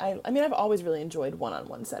I mean, I've always really enjoyed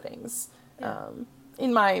one-on-one settings, Yeah.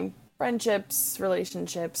 in my friendships,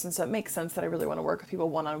 relationships, and so it makes sense that I really want to work with people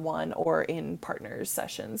one-on-one or in partners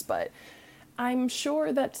sessions. But I'm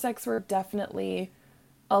sure that sex work definitely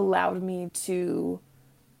allowed me to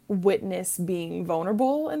witness being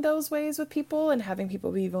vulnerable in those ways with people, and having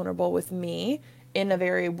people be vulnerable with me in a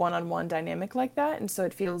very one-on-one dynamic like that. And so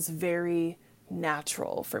it feels very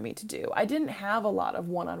natural for me to do. I didn't have a lot of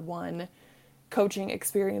one-on-one coaching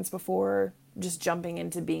experience before just jumping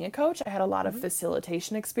into being a coach. I had a lot of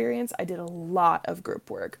facilitation experience. I did a lot of group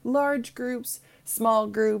work, large groups, small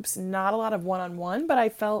groups, not a lot of one-on-one, but I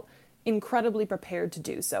felt incredibly prepared to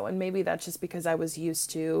do so. And maybe that's just because I was used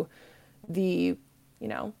to the,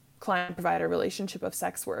 client provider relationship of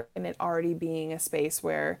sex work, and it already being a space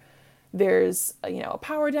where there's a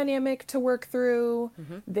power dynamic to work through.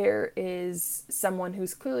 There is someone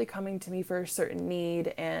who's clearly coming to me for a certain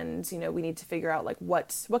need, and we need to figure out like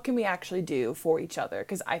what can we actually do for each other,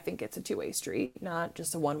 because I think it's a two-way street, not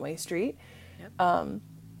just a one-way street. Yep.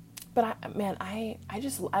 But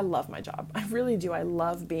I love my job. I really do. I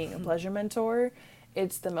love being a pleasure mentor.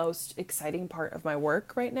 It's the most exciting part of my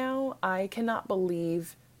work right now. I cannot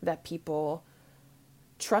believe that people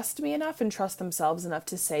trust me enough and trust themselves enough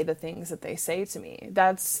to say the things that they say to me.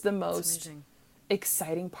 That's the It's most amazing.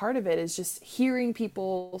 exciting part of it, is just hearing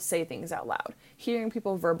people say things out loud, hearing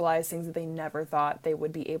people verbalize things that they never thought they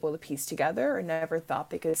would be able to piece together, or never thought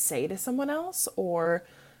they could say to someone else, or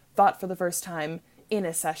thought for the first time in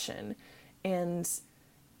a session. And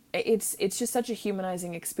it's just such a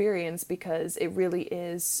humanizing experience because it really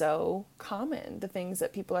is so common, the things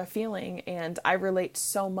that people are feeling, and I relate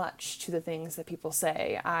so much to the things that people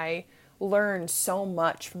say. I learn so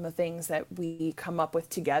much from the things that we come up with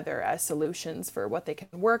together as solutions for what they can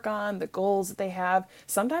work on, the goals that they have.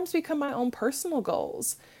 Sometimes become my own personal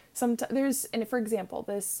goals. Sometimes and for example,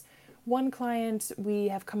 this one client, we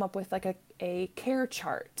have come up with like a care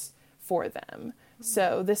chart for them.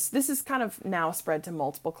 So this is kind of now spread to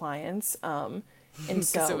multiple clients. And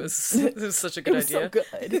so it was such a good idea. It was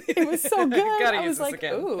so good. It was so good. I was like,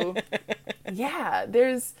 again. ooh. Yeah,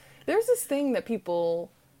 there's this thing that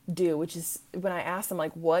people do, which is when I ask them,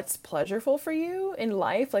 like, what's pleasurable for you in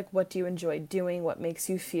life? Like, what do you enjoy doing? What makes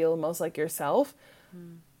you feel most like yourself?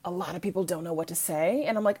 A lot of people don't know what to say.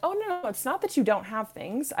 And I'm like, oh, no, it's not that you don't have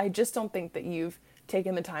things. I just don't think that you've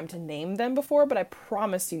taken the time to name them before. But I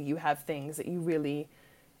promise you have things that you really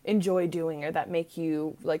enjoy doing or that make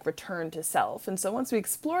you, like, return to self. And so once we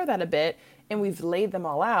explore that a bit and we've laid them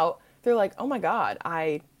all out, they're like, oh, my God,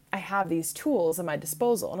 I have these tools at my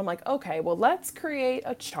disposal. And I'm like, okay, well, let's create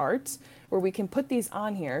a chart where we can put these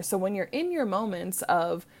on here. So when you're in your moments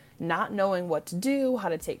of not knowing what to do, how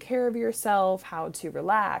to take care of yourself, how to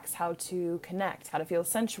relax, how to connect, how to feel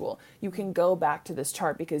sensual, you can go back to this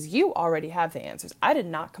chart because you already have the answers. I did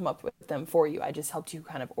not come up with them for you. I just helped you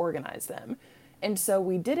kind of organize them. And so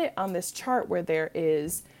we did it on this chart where there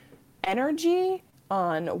is energy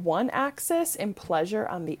on one axis and pleasure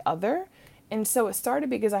on the other. And so it started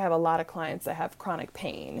because I have a lot of clients that have chronic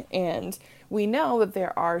pain, and we know that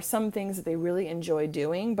there are some things that they really enjoy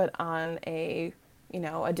doing, but on a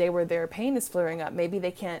day where their pain is flaring up, maybe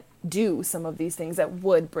they can't do some of these things that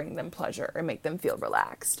would bring them pleasure or make them feel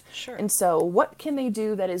relaxed. Sure. And so what can they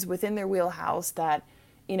do that is within their wheelhouse that,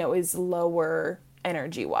 is lower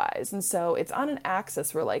energy wise? And so it's on an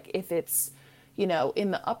axis where, like, if it's, in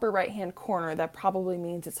the upper right-hand corner, that probably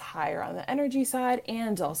means it's higher on the energy side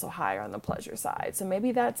and also higher on the pleasure side. So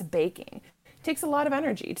maybe that's baking. It takes a lot of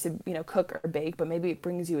energy to, cook or bake, but maybe it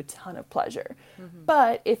brings you a ton of pleasure. Mm-hmm.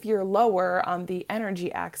 But if you're lower on the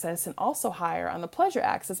energy axis and also higher on the pleasure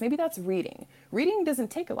axis, maybe that's reading. Reading doesn't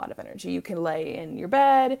take a lot of energy. You can lay in your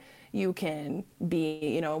bed, you can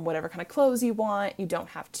be, whatever kind of clothes you want. You don't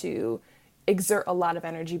have to exert a lot of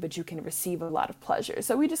energy, but you can receive a lot of pleasure.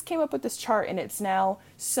 So we just came up with this chart, and it's now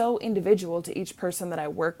so individual to each person that I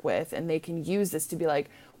work with, and they can use this to be like,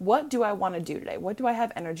 what do I want to do today? What do I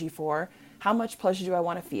have energy for? How much pleasure do I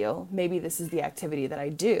want to feel? Maybe this is the activity that I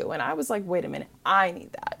do. And I was like, wait a minute, I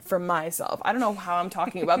need that for myself. I don't know how I'm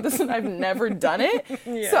talking about this, and I've never done it.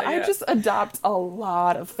 I just adopt a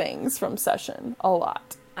lot of things from session, a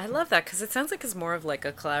lot. I love that because it sounds like it's more of like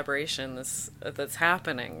a collaboration that's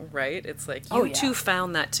happening, right? It's like you two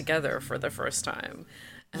found that together for the first time.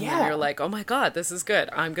 And then you're like, oh my God, this is good.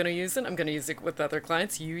 I'm going to use it. I'm going to use it with other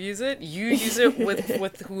clients. You use it. You use it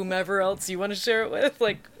with whomever else you want to share it with.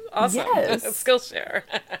 Like, awesome. Yes. A Skillshare.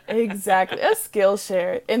 Exactly. A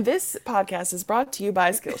Skillshare. And this podcast is brought to you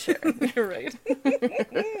by Skillshare. You're right.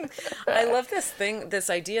 I love this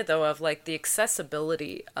idea, though, of like the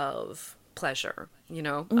accessibility of pleasure,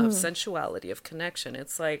 of sensuality, of connection.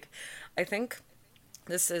 It's like, I think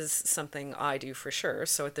this is something I do for sure.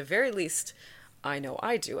 So at the very least, I know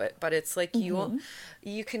I do it, but it's like you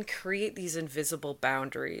can create these invisible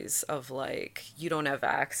boundaries of like, you don't have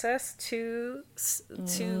access to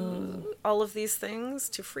all of these things,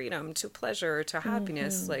 to freedom, to pleasure, to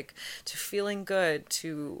happiness, like to feeling good,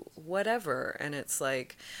 to whatever. And it's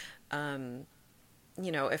like,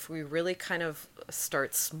 if we really kind of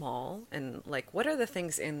start small and like, what are the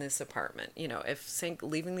things in this apartment? If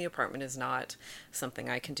leaving the apartment is not something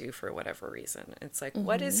I can do for whatever reason, it's like,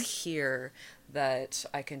 what is here that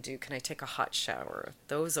I can do? Can I take a hot shower?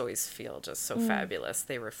 Those always feel just so fabulous.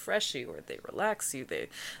 They refresh you or they relax you. They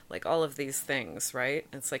like all of these things, right?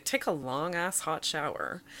 It's like, take a long ass hot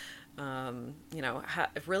shower.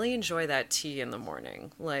 Really enjoy that tea in the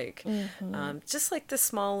morning. Like, just like the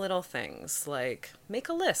small little things, like make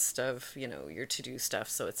a list of, your to-do stuff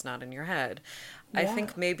so it's not in your head. Yeah. I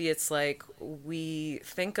think maybe it's like we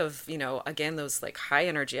think of, again, those like high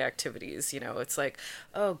energy activities, it's like,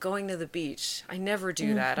 oh, going to the beach. I never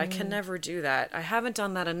do that. I can never do that. I haven't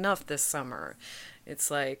done that enough this summer. It's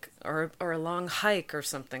like, or a long hike or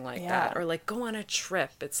something like that, or like go on a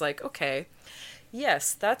trip. It's like, okay,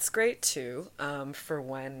 yes, that's great too, for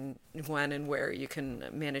when and where you can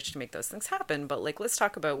manage to make those things happen. But like, let's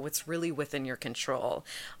talk about what's really within your control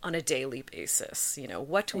on a daily basis.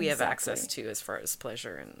 What do we have access to as far as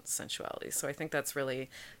pleasure and sensuality? So I think that's really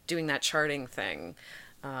doing that charting thing.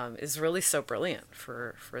 is really so brilliant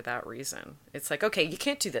for that reason. It's like, okay, you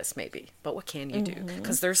can't do this maybe, but what can you do?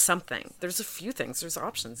 Because there's something. There's a few things. There's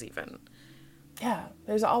options even. Yeah,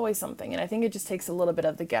 there's always something. And I think it just takes a little bit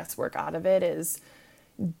of the guesswork out of it is,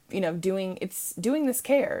 doing this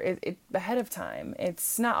care it ahead of time.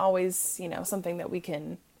 It's not always, something that we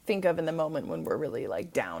can think of in the moment when we're really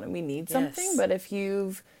like down and we need something. Yes. But if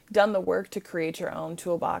you've done the work to create your own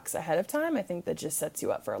toolbox ahead of time, I think that just sets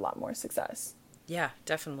you up for a lot more success. Yeah,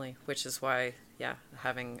 definitely. Which is why,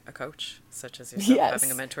 having a coach such as yourself, yes.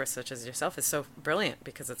 having a mentor such as yourself is so brilliant,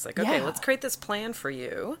 because it's like, okay, let's create this plan for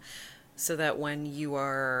you so that when you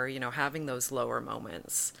are, having those lower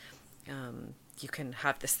moments, you can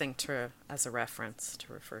have this thing as a reference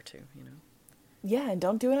to refer to, Yeah, and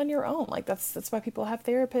don't do it on your own. Like that's why people have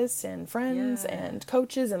therapists and friends and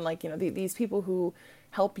coaches and these people who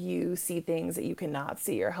help you see things that you cannot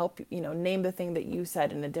see, or help, name the thing that you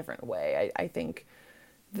said in a different way. I think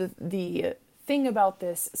the thing about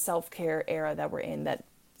this self-care era that we're in that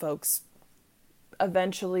folks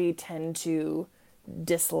eventually tend to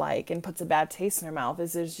dislike and puts a bad taste in their mouth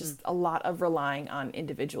is there's just a lot of relying on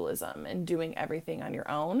individualism and doing everything on your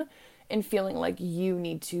own and feeling like you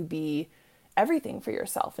need to be everything for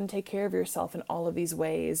yourself and take care of yourself in all of these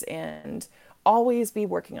ways and always be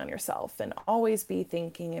working on yourself and always be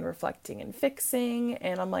thinking and reflecting and fixing.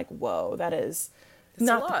 And I'm like, whoa, it's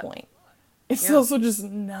not the point. It's also just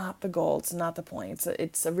not the goal. It's not the point.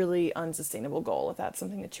 It's a really unsustainable goal if that's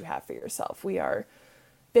something that you have for yourself. We are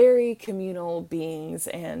very communal beings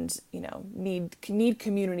and, need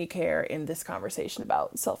community care in this conversation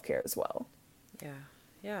about self-care as well.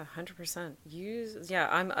 Yeah, 100%.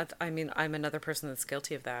 I'm another person that's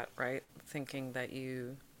guilty of that, right? Thinking that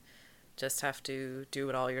you just have to do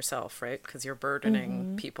it all yourself, right? Because you're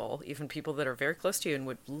burdening people, even people that are very close to you and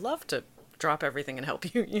would love to drop everything and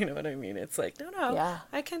help you. You know what I mean? It's like, no,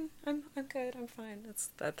 I'm good, I'm fine. It's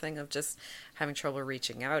that thing of just having trouble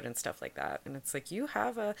reaching out and stuff like that. And it's like, you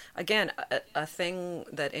have a thing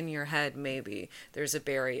that in your head, maybe there's a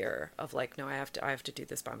barrier of like, no, I have to do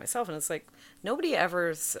this by myself. And it's like, nobody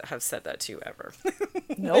ever have said that to you ever.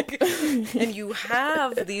 Nope. And you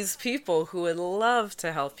have these people who would love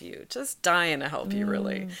to help you, just dying to help you,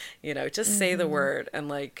 really, just say the word. And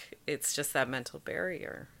like, it's just that mental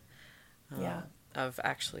barrier. Of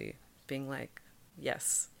actually being like,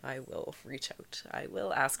 yes, I will reach out. I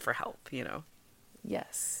will ask for help,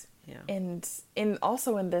 Yes. Yeah. And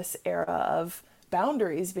also in this era of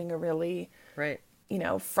boundaries being a really, right,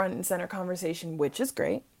 front and center conversation, which is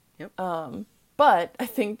great. Yep. But I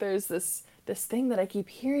think there's this thing that I keep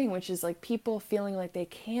hearing, which is like people feeling like they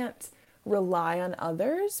can't rely on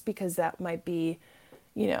others because that might be,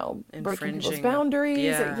 breaking people's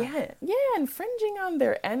boundaries. Infringing on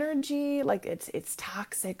their energy, like it's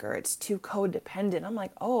toxic or it's too codependent. I'm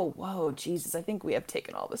like, oh, whoa, Jesus, I think we have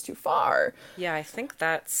taken all this too far. Yeah, I think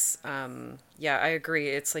that's, I agree.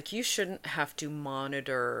 It's like you shouldn't have to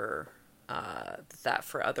monitor that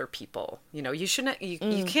for other people. You shouldn't, you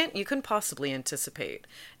couldn't possibly anticipate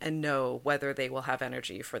and know whether they will have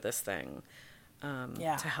energy for this thing.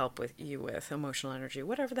 To help with emotional energy,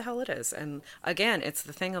 whatever the hell it is. And again, it's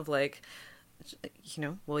the thing of like,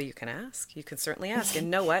 you can ask. You can certainly ask.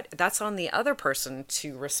 And know what? That's on the other person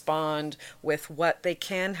to respond with what they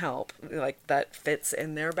can help, like that fits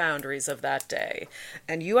in their boundaries of that day.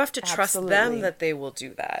 And you have to trust them that they will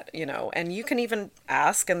do that, and you can even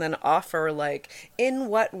ask and then offer like, in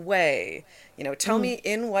what way, tell me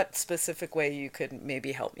in what specific way you could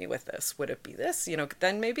maybe help me with this. Would it be this?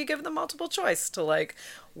 Then maybe give them multiple choice to like,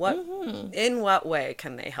 in what way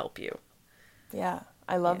can they help you? Yeah.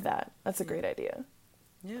 I love that. That's a great idea.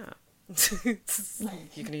 Yeah.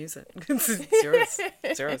 You can use it. It's yours.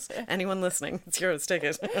 It's yours. Anyone listening, it's yours. Take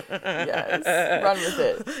it. Yes. Run with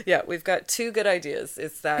it. Yeah, we've got two good ideas.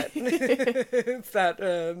 It's that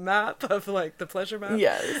map of like the pleasure map.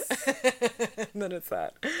 Yes. And then it's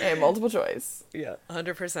that. And multiple choice. Yeah,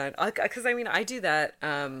 100%. Because I do that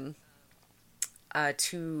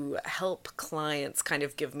to help clients kind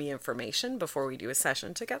of give me information before we do a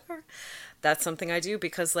session together. That's something I do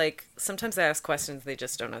because like sometimes I ask questions, they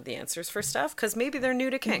just don't have the answers for stuff because maybe they're new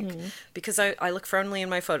to kink because I look friendly in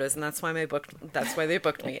my photos and that's why they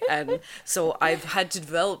booked me. And so I've had to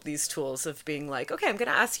develop these tools of being like, okay, I'm going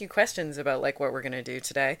to ask you questions about like what we're going to do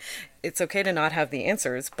today. It's okay to not have the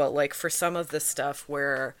answers, but like for some of the stuff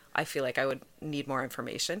where I feel like I would need more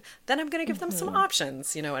information, then I'm going to give them some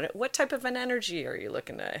options, and what type of an energy are you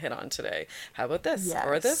looking to hit on today? How about this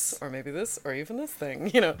or this, or maybe this, or even this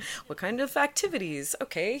thing, what kind of activities?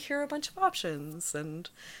 Okay, here are a bunch of options and,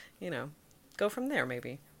 go from there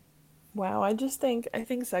maybe. Wow, I think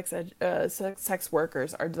sex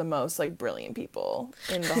workers are the most like brilliant people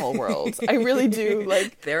in the whole world. I really do.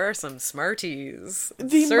 Like There are some smarties,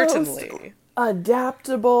 the most certainly.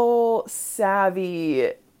 adaptable,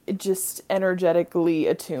 savvy, just energetically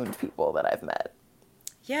attuned people that I've met.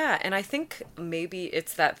 Yeah, and I think maybe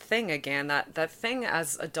it's that thing again, that thing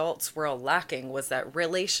as adults we're all lacking was that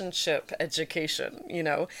relationship education,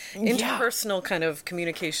 Yeah. interpersonal kind of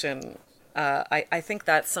communication. I think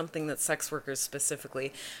that's something that sex workers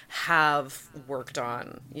specifically have worked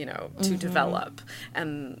on, to develop.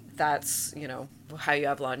 And that's, how you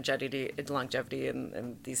have longevity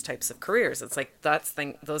in these types of careers. It's like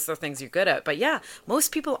those are things you're good at. But yeah,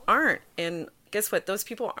 most people aren't. And guess what? Those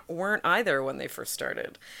people weren't either when they first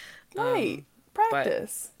started. Right. But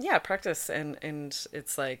Practice. yeah, practice and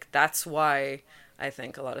it's like that's why I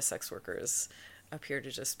think a lot of sex workers appear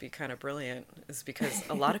to just be kind of brilliant is because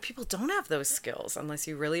a lot of people don't have those skills unless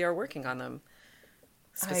you really are working on them.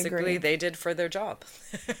 I Specifically, agree. they did for their job.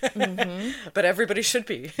 But everybody should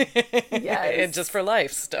be. And just Yes. for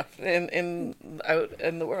life stuff in out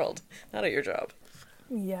in the world, not at your job.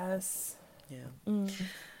 Yes. Yeah.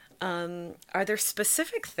 Are there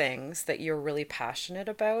specific things that you're really passionate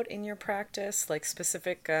about in your practice? Like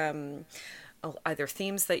specific either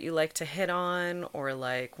themes that you like to hit on, or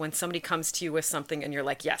like when somebody comes to you with something and you're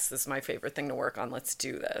like, yes, this is my favorite thing to work on, let's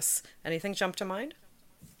do this. Anything jump to mind?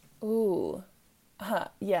 Ooh.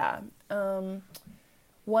 Yeah.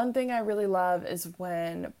 One thing I really love is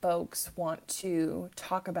when folks want to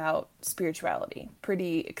talk about spirituality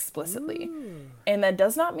pretty explicitly. Ooh. And that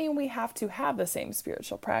does not mean we have to have the same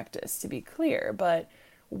spiritual practice, to be clear, but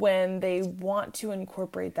when they want to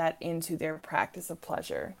incorporate that into their practice of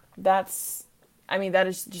pleasure, that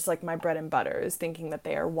is just like my bread and butter, is thinking that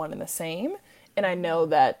they are one and the same. And I know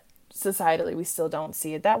that societally we still don't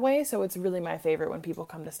see it that way. So it's really my favorite when people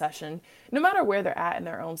come to session, no matter where they're at in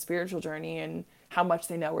their own spiritual journey and how much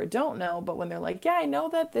they know or don't know, but when they're like, yeah, I know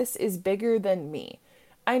that this is bigger than me.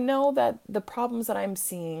 I know that the problems that I'm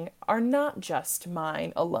seeing are not just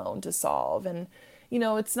mine alone to solve. And,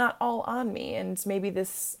 it's not all on me. And maybe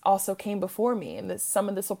this also came before me, and some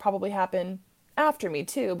of this will probably happen after me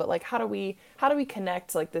too. But like, how do we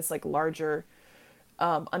connect like this like larger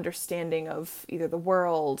understanding of either the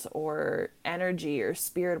world or energy or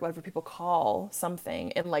spirit, whatever people call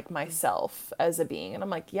something, and like myself as a being. And I'm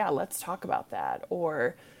like, yeah, let's talk about that.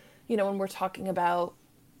 Or, when we're talking about,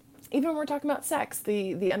 even when we're talking about sex,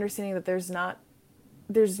 the understanding that there's not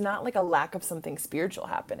like a lack of something spiritual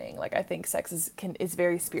happening. Like I think sex is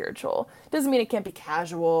very spiritual. Doesn't mean it can't be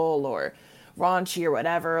casual or raunchy or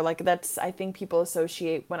whatever. Like I think people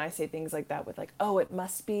associate when I say things like that with like, oh, it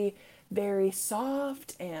must be very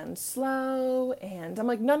soft and slow. And I'm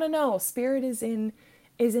like, no, no, no. Spirit is in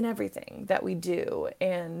everything that we do.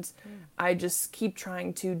 And I just keep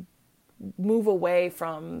trying to move away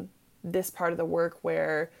from this part of the work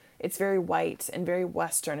where it's very white and very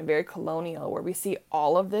Western and very colonial, where we see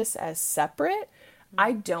all of this as separate.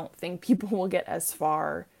 I don't think people will get as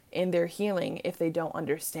far in their healing if they don't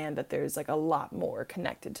understand that there's like a lot more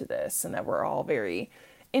connected to this, and that we're all very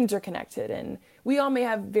interconnected, and we all may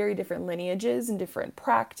have very different lineages and different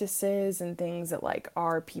practices and things that like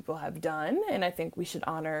our people have done, and I think we should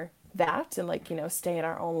honor that and like stay in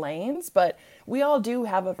our own lanes, but we all do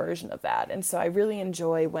have a version of that. And so I really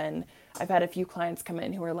enjoy when I've had a few clients come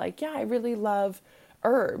in who are like, yeah, I really love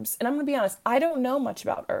herbs. And I'm going to be honest, I don't know much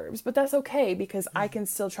about herbs, but that's okay because I can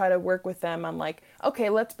still try to work with them. I'm like, okay,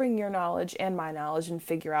 let's bring your knowledge and my knowledge and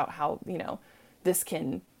figure out how, this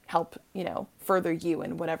can help, further you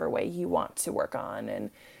in whatever way you want to work on. And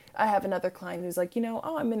I have another client who's like,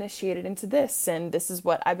 oh, I'm initiated into this and this is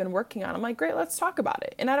what I've been working on. I'm like, great, let's talk about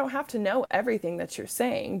it. And I don't have to know everything that you're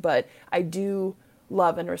saying, but I do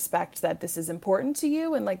love and respect that this is important to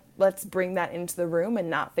you, and like let's bring that into the room and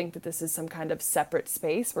not think that this is some kind of separate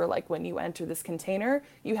space where like when you enter this container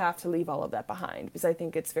you have to leave all of that behind, because I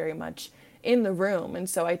think it's very much in the room. And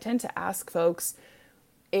so I tend to ask folks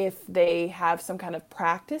if they have some kind of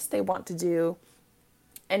practice they want to do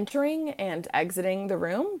entering and exiting the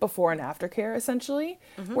room, before and after care essentially,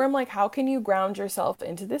 where I'm like, how can you ground yourself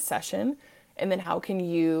into this session, and then how can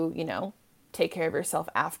you take care of yourself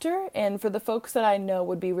after. And for the folks that I know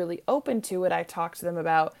would be really open to it, I talk to them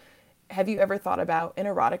about, have you ever thought about an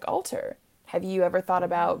erotic altar? Have you ever thought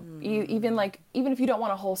about even if you don't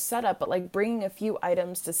want a whole setup, but like bringing a few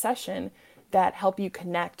items to session that help you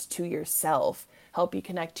connect to yourself, help you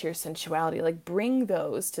connect to your sensuality, like bring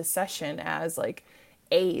those to session as like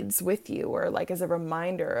aids with you, or like as a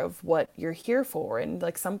reminder of what you're here for, and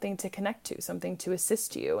like something to connect to, something to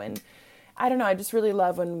assist you. And I don't know, I just really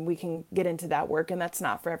love when we can get into that work, and that's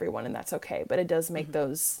not for everyone, and that's okay, but it does make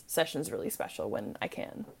those sessions really special when I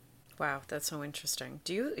can. Wow, that's so interesting.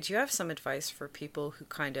 Do you have some advice for people who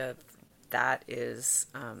kind of that is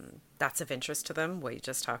that's of interest to them? What you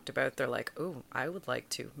just talked about, they're like, oh, I would like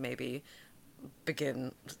to maybe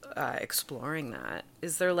begin exploring that.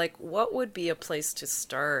 Is there like what would be a place to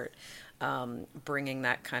start bringing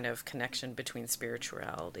that kind of connection between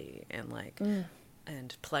spirituality and like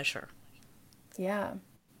and pleasure? Yeah.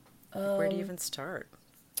 Like, where do you even start?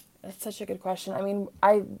 That's such a good question. I mean,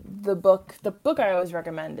 the book I always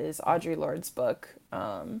recommend is Audre Lorde's book,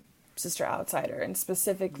 Sister Outsider, and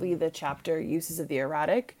specifically the chapter Uses of the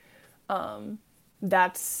Erotic. I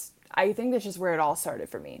think that's just where it all started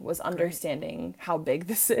for me, was understanding how big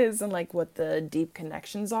this is and like what the deep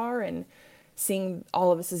connections are, and seeing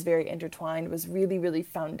all of this is very intertwined was really, really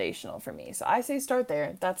foundational for me. So I say start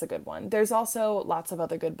there. That's a good one. There's also lots of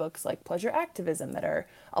other good books like Pleasure Activism that are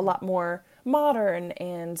a lot more modern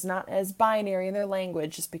and not as binary in their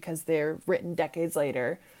language just because they're written decades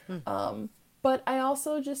later. But I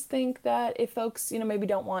also just think that if folks, maybe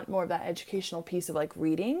don't want more of that educational piece of like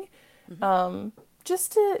reading,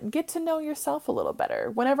 just to get to know yourself a little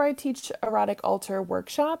better. Whenever I teach erotic altar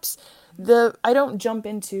workshops, I don't jump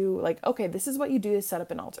into like, okay, this is what you do to set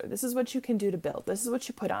up an altar. This is what you can do to build. This is what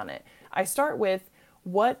you put on it. I start with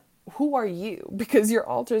who are you? Because your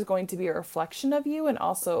altar is going to be a reflection of you and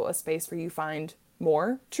also a space where you find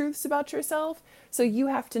more truths about yourself. So you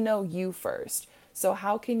have to know you first. So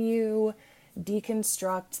how can you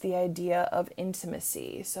deconstruct the idea of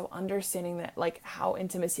intimacy? So understanding that like how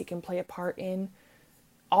intimacy can play a part in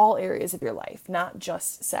all areas of your life, not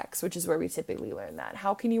just sex, which is where we typically learn that.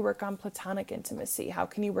 How can you work on platonic intimacy? How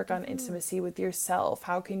can you work on intimacy with yourself?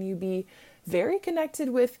 How can you be very connected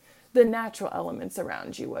with the natural elements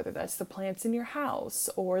around you, whether that's the plants in your house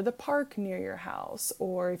or the park near your house,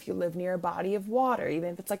 or if you live near a body of water,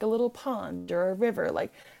 even if it's like a little pond or a river,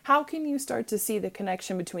 like how can you start to see the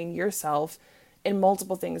connection between yourself and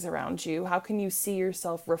multiple things around you? How can you see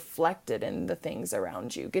yourself reflected in the things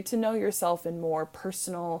around you? Get to know yourself in more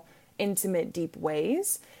personal, intimate, deep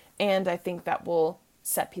ways. And I think that will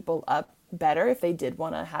set people up better if they did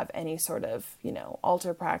want to have any sort of,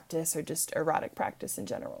 altar practice or just erotic practice in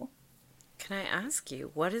general. Can I ask you,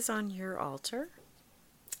 what is on your altar?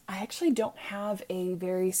 I actually don't have a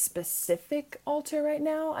very specific altar right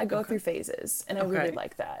now. I go through phases, and I really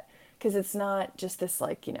like that because it's not just this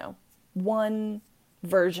like, one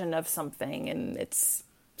version of something and it's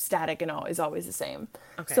static and is always the same.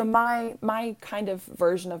 Okay. So my kind of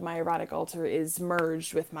version of my erotic altar is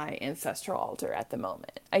merged with my ancestral altar at the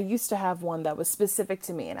moment. I used to have one that was specific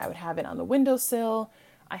to me, and I would have it on the windowsill.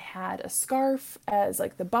 I had a scarf as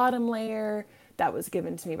like the bottom layer that was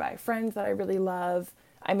given to me by a friend that I really love.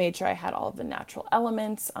 I made sure I had all of the natural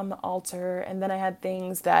elements on the altar, and then I had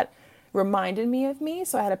things that reminded me of me.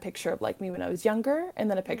 So I had a picture of like me when I was younger, and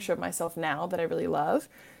then a picture of myself now that I really love.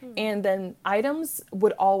 And then items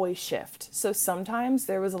would always shift. So sometimes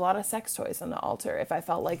there was a lot of sex toys on the altar if I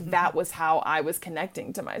felt like that was how I was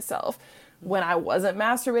connecting to myself. When I wasn't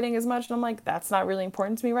masturbating as much and I'm like, that's not really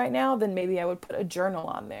important to me right now, then maybe I would put a journal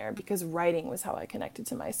on there because writing was how I connected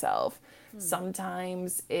to myself.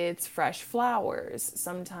 Sometimes it's fresh flowers.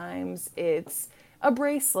 Sometimes it's a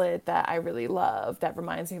bracelet that I really love that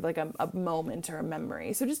reminds me of like a moment or a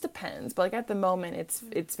memory. So it just depends. But like at the moment,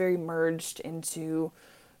 it's very merged into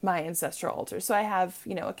my ancestral altar. So I have,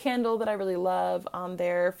 a candle that I really love on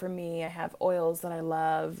there for me. I have oils that I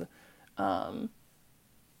love.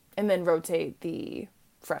 And then rotate the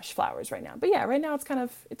fresh flowers right now. But yeah, right now it's kind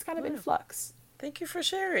of in flux. Thank you for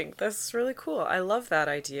sharing. That's really cool. I love that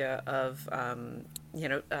idea of,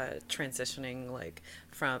 transitioning like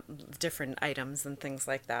from different items and things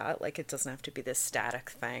like that. Like it doesn't have to be this static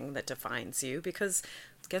thing that defines you, because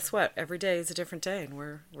guess what? Every day is a different day, and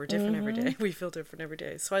we're different every day. We feel different every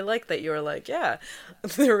day. So I like that you're like, yeah,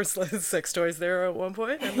 there was like sex toys there at one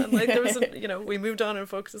point, and then like there was, we moved on and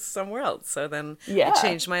focused somewhere else. So then I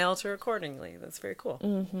changed my altar accordingly. That's very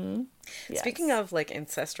cool. Yes. Speaking of like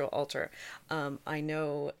ancestral altar, I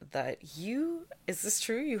know that is this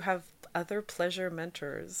true? You have other pleasure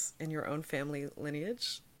mentors in your own family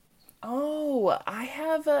lineage? Oh, I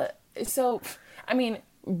have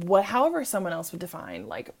however someone else would define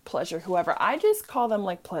like pleasure, whoever, I just call them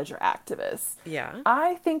like pleasure activists. Yeah.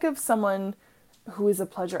 I think of someone who is a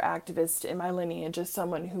pleasure activist in my lineage as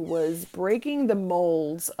someone who was breaking the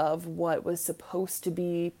molds of what was supposed to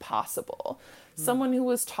be possible. Someone who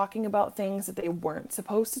was talking about things that they weren't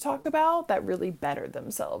supposed to talk about that really bettered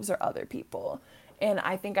themselves or other people. And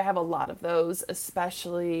I think I have a lot of those,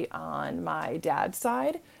 especially on my dad's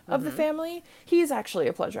side of the family. He's actually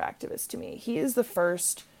a pleasure activist to me. He is the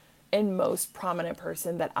first and most prominent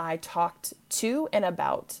person that I talked to and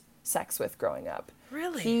about sex with growing up.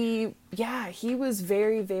 Really? He was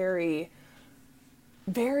very, very,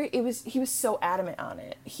 very, he was so adamant on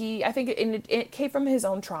it. I think it came from his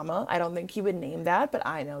own trauma. I don't think he would name that, but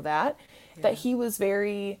I know that he was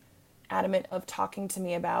very adamant of talking to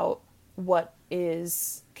me about what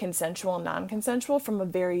is consensual and non-consensual from a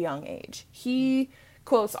very young age. He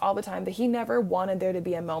quotes all the time that he never wanted there to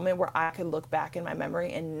be a moment where I could look back in my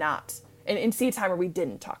memory and see a time where we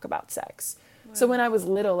didn't talk about sex. Wow. So when I was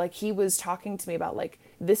little, like, he was talking to me about, like,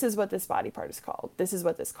 this is what this body part is called. This is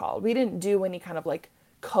what this is called. We didn't do any kind of, like,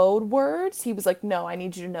 code words. He was like, no, I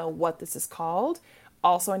need you to know what this is called.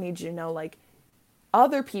 Also, I need you to know, like,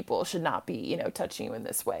 other people should not be, touching you in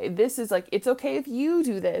this way. This is like, it's okay if you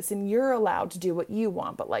do this and you're allowed to do what you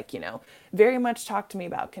want. But, like, very much talk to me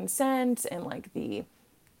about consent and, like, the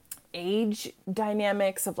age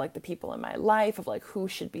dynamics of, like, the people in my life, of, like, who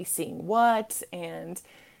should be seeing what. And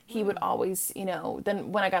he would always,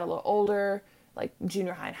 then when I got a little older, like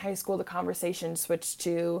junior high and high school, the conversation switched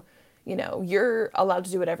to, you're allowed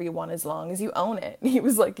to do whatever you want as long as you own it. He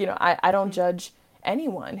was like, I don't judge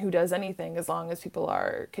anyone who does anything as long as people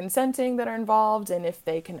are consenting that are involved, and if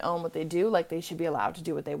they can own what they do, like, they should be allowed to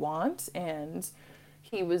do what they want. And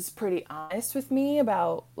he was pretty honest with me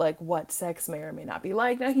about, like, what sex may or may not be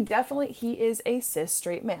like. Now, he is a cis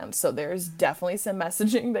straight man, so there's definitely some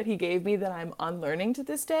messaging that he gave me that I'm unlearning to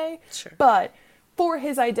this day. Sure. But for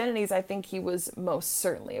his identities, I think he was most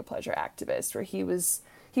certainly a pleasure activist, where he was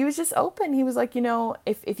just open. He was like,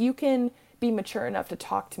 if you can be mature enough to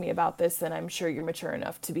talk to me about this, then I'm sure you're mature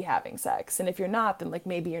enough to be having sex. And if you're not, then, like,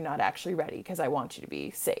 maybe you're not actually ready, because I want you to be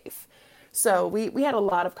safe. So we had a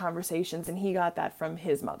lot of conversations, and he got that from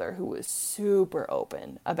his mother, who was super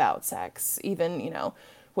open about sex, even,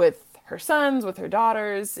 with her sons, with her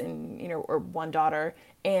daughters, and, or one daughter.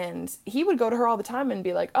 And he would go to her all the time and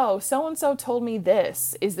be like, oh, so-and-so told me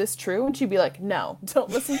this. Is this true? And she'd be like, no, don't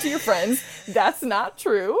listen to your friends. That's not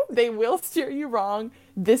true. They will steer you wrong.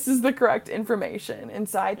 This is the correct information. And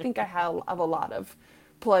so I think I have a lot of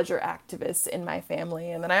pleasure activists in my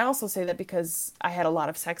family. And then I also say that because I had a lot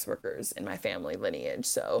of sex workers in my family lineage.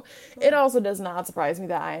 So it also does not surprise me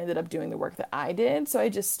that I ended up doing the work that I did. So I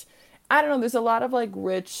don't know, there's a lot of, like,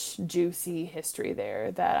 rich, juicy history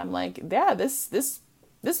there that I'm like, yeah, this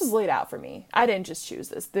was laid out for me. I didn't just choose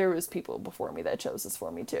this. There was people before me that chose this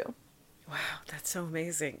for me too. Wow, that's so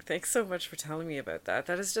amazing. Thanks so much for telling me about that.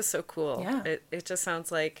 That is just so cool. Yeah. It just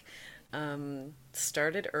sounds like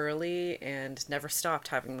started early and never stopped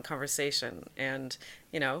having the conversation, and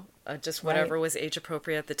just whatever was age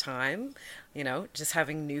appropriate at the time, just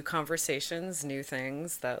having new conversations, new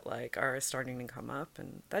things that, like, are starting to come up,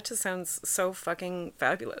 and that just sounds so fucking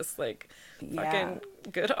fabulous. Like, fucking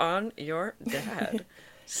good on your dad.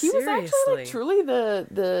 He was actually, like, truly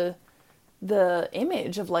the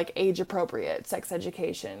image of, like, age appropriate sex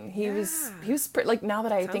education. He was like, now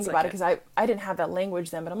that I think about it, because I didn't have that language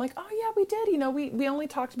then, but I'm like, oh yeah, we did. We only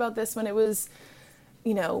talked about this when it was,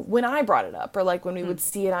 when I brought it up, or, like, when we would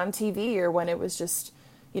see it on TV, or when it was just,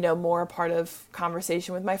 more a part of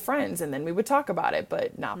conversation with my friends, and then we would talk about it,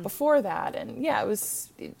 but not before that. And yeah, it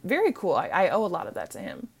was very cool. I owe a lot of that to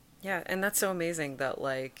him. Yeah, and that's so amazing that,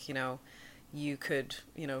 like, you could,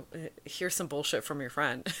 hear some bullshit from your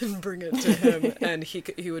friend and bring it to him, and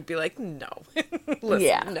he would be like, no,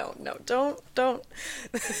 listen, no, don't,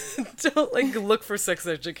 like, look for sex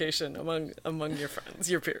education among your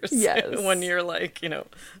friends, your peers. Yes. When you're, like,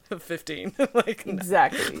 15, like, no.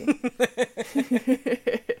 Exactly.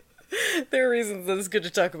 There are reasons that it's good to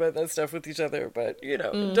talk about that stuff with each other, but,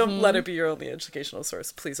 don't let it be your only educational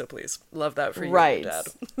source. Please, oh please. Love that for you and your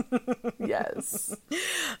dad. Yes.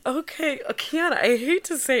 Okay, Kiana, I hate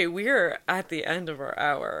to say we're at the end of our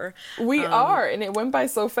hour. We are, and it went by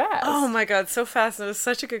so fast. Oh my God, so fast. It was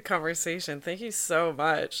such a good conversation. Thank you so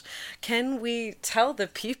much. Can we tell the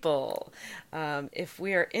people if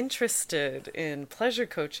we are interested in pleasure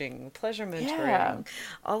coaching, pleasure mentoring,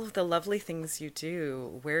 all of the lovely things you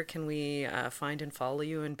do, where can we find and follow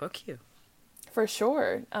you and book you? For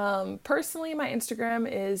sure. Personally, my Instagram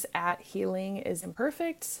is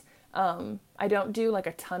 @healingisimperfect. I don't do, like,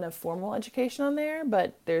 a ton of formal education on there,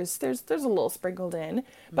 but there's a little sprinkled in.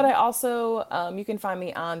 But I also, you can find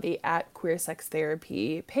me on the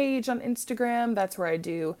 @queersextherapy page on Instagram. That's where I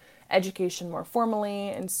do education more formally.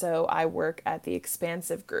 And so I work at the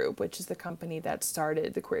Expansive Group, which is the company that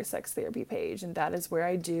started the Queer Sex Therapy page. And that is where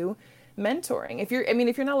I do mentoring. If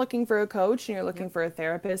you're not looking for a coach and you're looking for a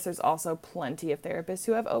therapist, there's also plenty of therapists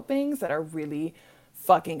who have openings that are really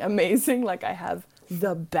fucking amazing. Like, I have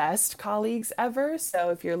the best colleagues ever. So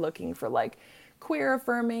if you're looking for like queer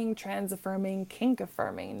affirming, trans affirming, kink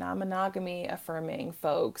affirming, non-monogamy affirming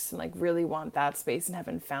folks, and like really want that space and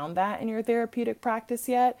haven't found that in your therapeutic practice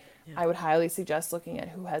yet, I would highly suggest looking at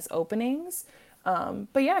who has openings.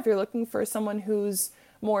 But yeah, if you're looking for someone who's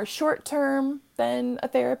more short term than a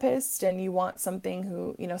therapist and you want something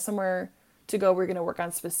who, you know, somewhere to go, we're going to work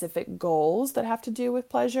on specific goals that have to do with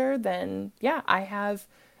pleasure, then yeah, I have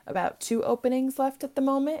about 2 openings left at the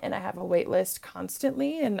moment, and I have a wait list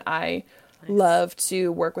constantly, and I love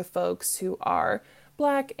to work with folks who are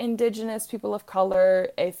Black, Indigenous, people of color,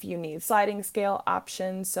 if you need sliding scale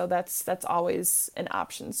options. So that's always an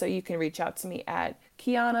option. So you can reach out to me at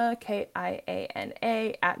Kiana,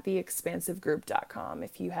 Kiana, at theexpansivegroup.com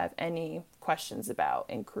if you have any questions about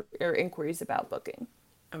inquiries about booking.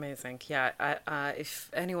 Amazing. Yeah. If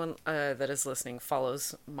anyone that is listening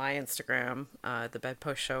follows my Instagram, the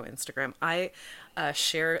Bedpost Show Instagram, I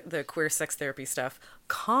share the queer sex therapy stuff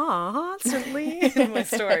constantly in my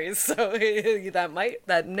stories. So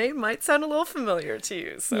that name might sound a little familiar to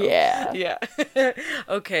you. So yeah.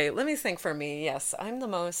 Okay. Let me think for me. Yes, I'm the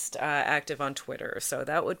most active on Twitter. So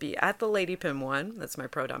that would be at the Lady Pim1. That's my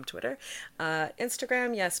pro-dom Twitter.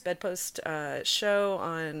 Instagram, yes, Bedpost Show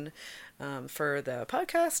on for the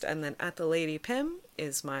podcast, and then at the Lady Pim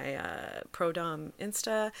is my pro-dom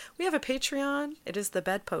Insta. We have a Patreon. It is the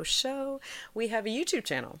Bedpost Show. We have a YouTube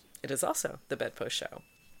channel. It is also the Bedpost Show.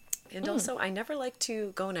 And also, I never like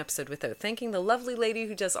to go an episode without thanking the lovely lady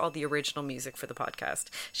who does all the original music for the podcast.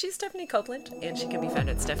 She's Stephanie Copeland, and she can be found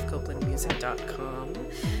at stephcopelandmusic.com.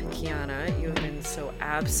 Kiana, you have been so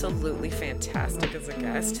absolutely fantastic as a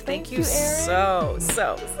guest. Thank you so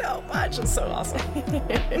much. It's so awesome.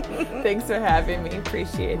 Thanks for having me.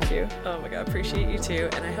 Appreciate you. Oh my God, appreciate you too.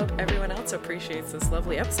 And I hope everyone else appreciates this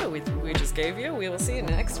lovely episode we just gave you. We will see you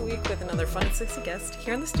next week with another fun and sexy guest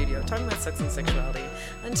here in the studio talking about sex and sexuality.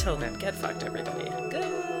 Until then, get fucked, everybody.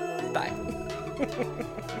 Goodbye.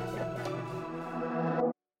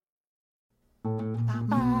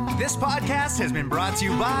 This podcast has been brought to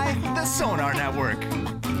you by the Sonar Network.